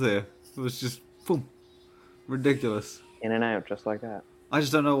like it was there. It was just boom, ridiculous. In and out, just like that. I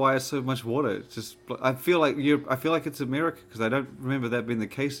just don't know why it's so much water. It's just I feel like it's America because I don't remember that being the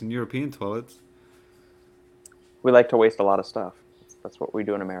case in European toilets. We like to waste a lot of stuff. That's what we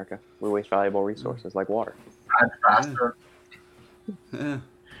do in America. We waste valuable resources like water. Add faster. Yeah.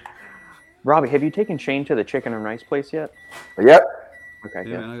 Robbie, have you taken Shane to the chicken and rice place yet? Yep. Okay,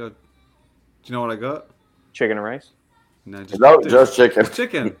 Yeah, good. man, I got. Do you know what I got? Chicken and rice? No, No, just chicken.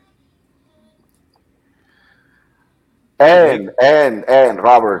 chicken. And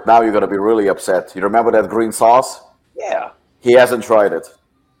Robert, now you're gonna be really upset. You remember that green sauce? Yeah. He hasn't tried it.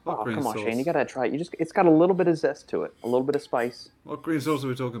 Oh, green come on, sauce? Shane. You gotta try it. It's got a little bit of zest to it, a little bit of spice, What green sauce are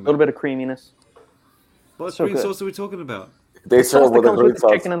we talking a little about? bit of creaminess. What so green good. sauce are we talking about? They Sauce serve that with a comes green with the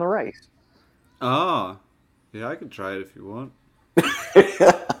sauce. chicken and the rice. Ah, yeah, I can try it if you want.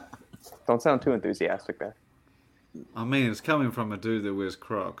 Don't sound too enthusiastic there. I mean, it's coming from a dude that wears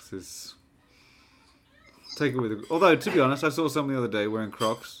Crocs. It's take it with. Although, to be honest, I saw someone the other day wearing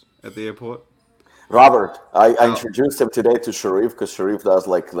Crocs at the airport. Robert, I Oh, introduced him today to Sharif because Sharif does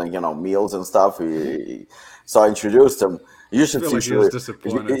meals and stuff. So I introduced him. You I should feel see like he was Sharif.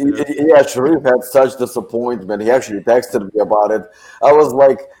 disappointed. Yeah. Yeah, Sharif had such disappointment. He actually texted me about it. I was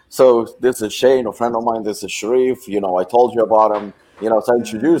like, "So this is Shane, a friend of mine. This is Sharif. I told you about him. So I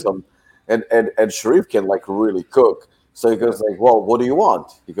introduced him, and Sharif can like really cook. So he Yeah. goes like, "Well, what do you want?"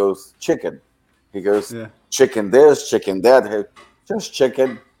 He goes, "Chicken." He goes, Yeah. "Chicken this, chicken that." Hey, just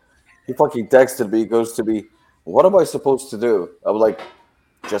chicken. He fucking texted me. He goes to me, "What am I supposed to do?" I'm like,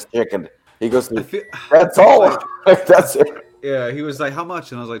 "Just chicken." He goes to I me, feel. "That's I feel all." like. Like, that's it. Yeah, he was like, "How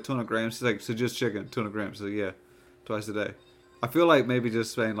much?" And I was like, 200 grams. He's like, "So just chicken, 200 grams." So yeah, twice a day. I feel like maybe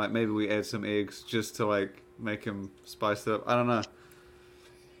just saying like maybe we add some eggs just to like make him spice it up. I don't know.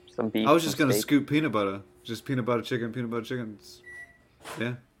 Some beef, I was some just gonna steak. scoop peanut butter, just peanut butter chicken, peanut butter chicken.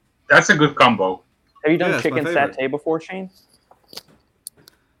 Yeah, That's a good combo. Have you done Yeah, it's my chicken favorite. satay before, Shane?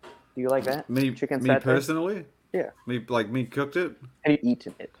 Do you like that? me Chicken me satay? personally, Yeah. me cooked it. Have you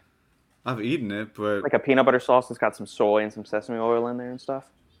eaten it? I've eaten it, but Like a peanut butter sauce that's got some soy and some sesame oil in there and stuff?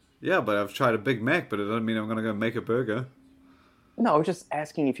 yeah, but I've tried a Big Mac, but it doesn't mean I'm gonna go make a burger. No, I was just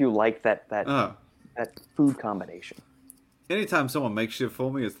asking if you like that Oh, food combination. anytime someone makes shit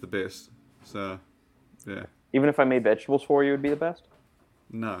for me, it's the best. So, yeah, Even if I made vegetables for you, it would be the best.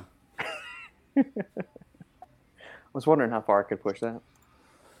 no. I was wondering how far I could push that.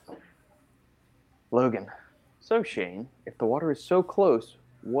 Logan. So, Shane, if the water is so close,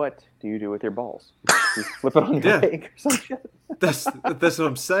 what do you do with your balls? You flip it on your Yeah. leg or some shit? That's what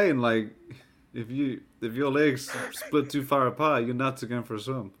I'm saying. Like, if your legs split too far apart, your nuts are going for a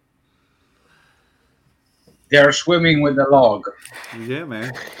swim. They're swimming with the log. Yeah,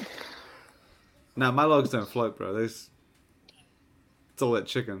 man. Nah, my logs don't float, bro. It's all that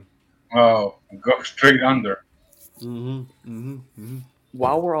chicken. Oh, go straight under.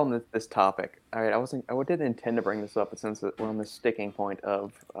 While we're on this topic, all right, I didn't intend to bring this up, but since we're on this sticking point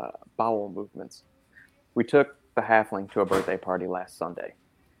of bowel movements, we took the halfling to a birthday party last Sunday.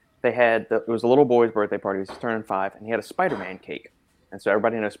 It was a little boy's birthday party. He was turning 5, and he had a Spider-Man cake. And so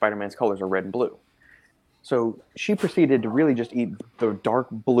everybody knows Spider-Man's colors are red and blue. So she proceeded to really just eat the dark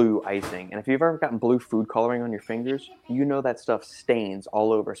blue icing. And if you've ever gotten blue food coloring on your fingers, you know that stuff stains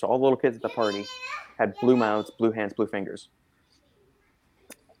all over. So all the little kids at the party had blue mouths, blue hands, blue fingers.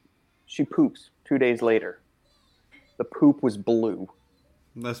 She poops 2 days later. The poop was blue.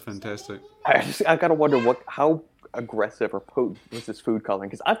 That's fantastic. I gotta wonder how aggressive or potent was this food coloring?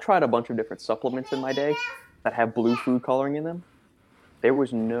 Because I've tried a bunch of different supplements in my day that have blue food coloring in them.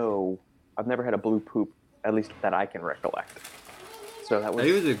 I've never had a blue poop, at least that I can recollect. So that I was,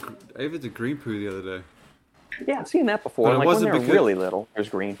 even did green poo the other day. yeah, I've seen that before. But it Like when wasn't they're because- really little, there's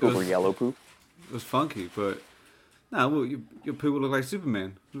green poop or was- yellow poop. It was funky, but no, well, your poo would look like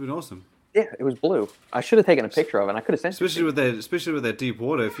Superman. It would have been awesome. Yeah, it was blue. I should have taken a picture of it. And I could have sent Especially it. with that deep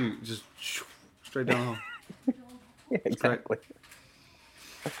water. If you just straight down the hole. Yeah, exactly.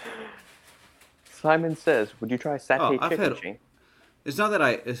 Simon says, "Would you try satay I've chicken, had- Shane?" It's not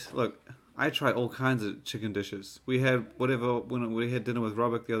that look. I try all kinds of chicken dishes. We had when we had dinner with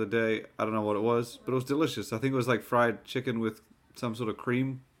Robert the other day. I don't know what it was, but it was delicious. I think it was like fried chicken with some sort of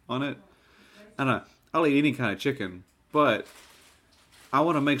cream on it. I don't know. I'll eat any kind of chicken, but I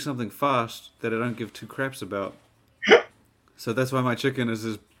want to make something fast that I don't give two craps about. So that's why my chicken is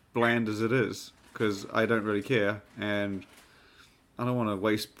as bland as it is, because I don't really care, and I don't want to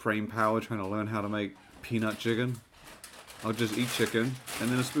waste brain power trying to learn how to make peanut chicken. I'll just eat chicken and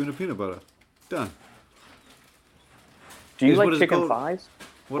then a spoon of peanut butter. Done. Do you What like is it chicken called? thighs?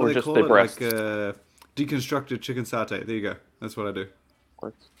 What Or do they just call the it? breasts? Like deconstructed chicken satay. There you go. That's what I do.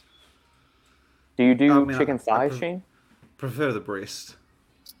 Works. Do you do I mean, chicken I thighs, Shane? Prefer the breast.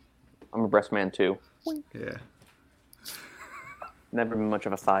 I'm a breast man too. Yeah. Never been much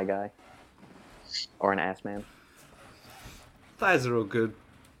of a thigh guy. Or an ass man. Thighs are all good.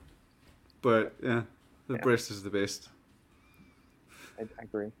 But yeah, the breast is the best. I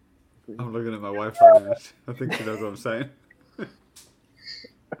agree. I'm looking at my wife right now. I think she knows what I'm saying.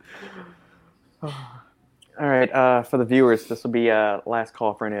 All right, for the viewers, this will be last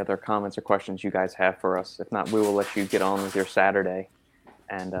call for any other comments or questions you guys have for us. If not, we will let you get on with your Saturday,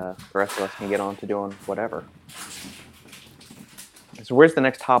 and the rest of us can get on to doing whatever. So where's the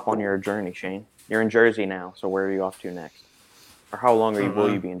next hop on your journey, Shane? You're in Jersey now, so where are you off to next? Or how long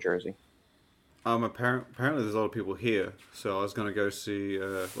will you be in Jersey? Apparently there's a lot of people here, so I was going to go see,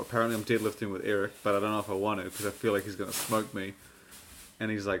 apparently I'm deadlifting with Eric, but I don't know if I want to, because I feel like he's going to smoke me,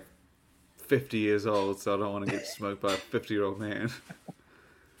 and he's like 50 years old, so I don't want to get smoked by a 50-year-old man.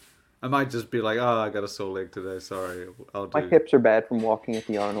 I might just be like, oh, I got a sore leg today. Sorry, I'll do. My hips are bad from walking at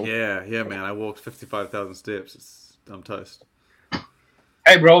the Arnold. Yeah, man. I walked 55,000 steps. I'm toast.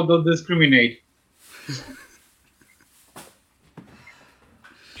 Hey, bro, don't discriminate.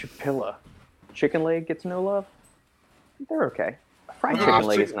 Chipilla. Chicken leg gets no love? They're okay. Fried No, chicken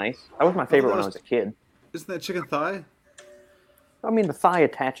leg chicken- is nice. That was my favorite when I was a kid. Isn't that chicken thigh? I mean, the thigh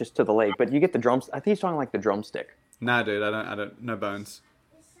attaches to the leg, but you get the drums. I think he's talking like the drumstick. Nah, dude. I don't. No bones.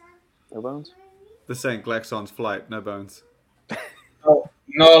 No bones? This ain't Glaxon's flight. No bones.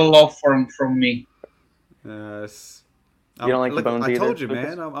 No love from me. Yes. You don't like the bones I either, told you,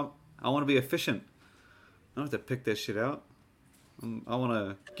 Lucas? man. I want to be efficient. I don't have to pick that shit out. I want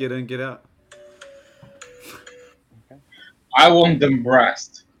to get in, get out. I want them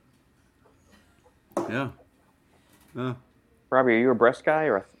breast. Yeah. Yeah. Robbie, are you a breast guy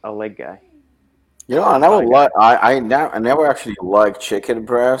or a leg guy? You know, I never like. I never actually liked chicken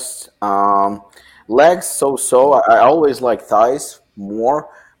breast. Legs, so. I always like thighs more.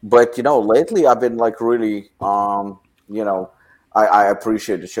 But you know, lately I've been like really, you know, I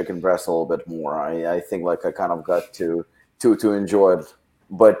appreciate the chicken breast a little bit more. I think like I kind of got to enjoy it.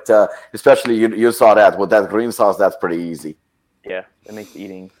 But especially you saw that with that green sauce. That's pretty easy. Yeah, it makes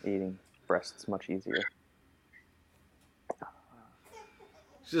eating breasts much easier.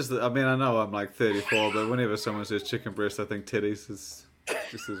 It's just, I mean, I know I'm like 34, but whenever someone says chicken breast, I think titties. This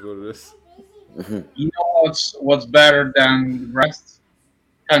is what it is. You know what's better than breast?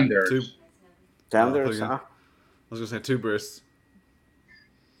 Tenders. Two. Tenders, I huh? was gonna say two breasts.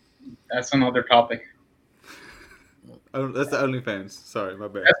 That's another topic. Oh, that's the OnlyFans. Sorry, my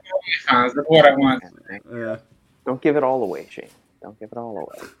bad. That's OnlyFans. That's what I want. Yeah. Don't give it all away, Shane. Don't give it all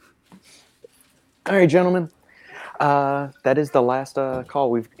away. All right, gentlemen. That is the last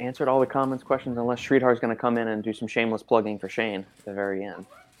call. We've answered all the comments, questions, unless Sridhar's going to come in and do some shameless plugging for Shane at the very end.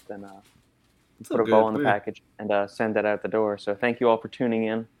 Then put a bow on the package and send that out the door. So thank you all for tuning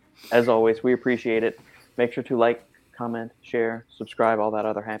in. As always, we appreciate it. Make sure to like, comment, share, subscribe, all that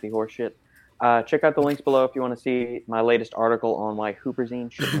other happy horse shit. Check out the links below if you want to see my latest article on why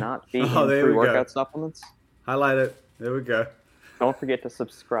Hooperzine should not be in there we go. pre-workout supplements. Highlight it. There we go. Don't forget to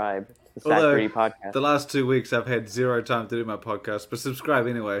subscribe to the Sat Although, Gritty podcast. the last 2 weeks I've had zero time to do my podcast, but subscribe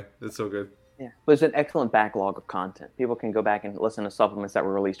anyway. It's all good. Yeah, there's an excellent backlog of content. People can go back and listen to supplements that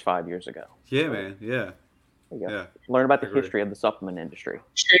were released 5 years ago. Yeah, man. Yeah. There you go. Yeah. Learn about the Agree. history of the supplement industry.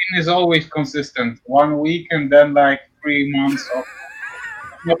 Shane is always consistent. 1 week and then like 3 months of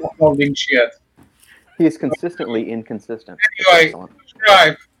not holding shit. He is consistently inconsistent. Anyway, Excellent.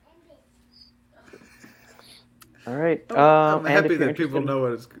 subscribe. All right. I'm and happy if you're that people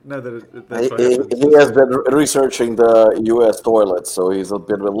interested- know that's what He happens. has been researching the U.S. toilets, so he's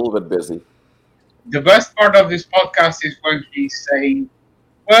been a little bit busy. The best part of this podcast is when he's saying,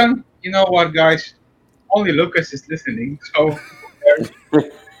 well, you know what, guys? Only Lucas is listening, so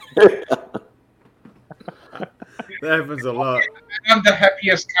That happens a lot. I'm the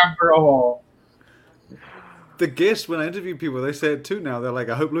happiest camper of all. The guests, when I interview people, they say it too now. They're like,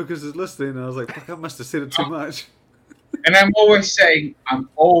 I hope Lucas is listening. And I was like, fuck, I must have said it too much. And I'm always saying, I'm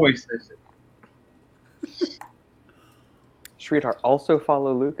always listening. Sridhar, also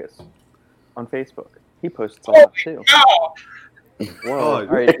follow Lucas on Facebook. He posts a lot too. No! Whoa. Oh, All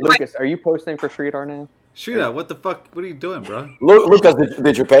right, Lucas, are you posting for Sridhar now? Shooter, what the fuck? What are you doing, bro? Lucas,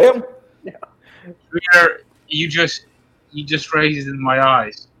 did you pay him? You just raised in my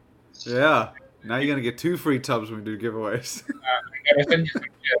eyes. Yeah. Now you're going to get 2 free tubs when we do giveaways. I gotta send you some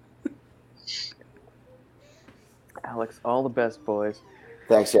shit. Alex, all the best, boys.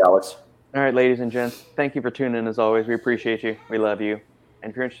 Thanks, Alex. All right, ladies and gents, thank you for tuning in as always. We appreciate you. We love you.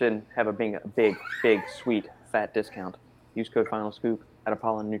 And if you're interested in having a big, sweet, fat discount, use code FINALSCOOP at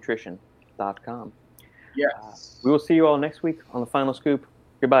ApolloNutrition.com. Yes. We will see you all next week on the Final Scoop.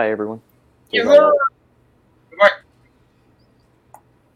 Goodbye, everyone. Yes, sir.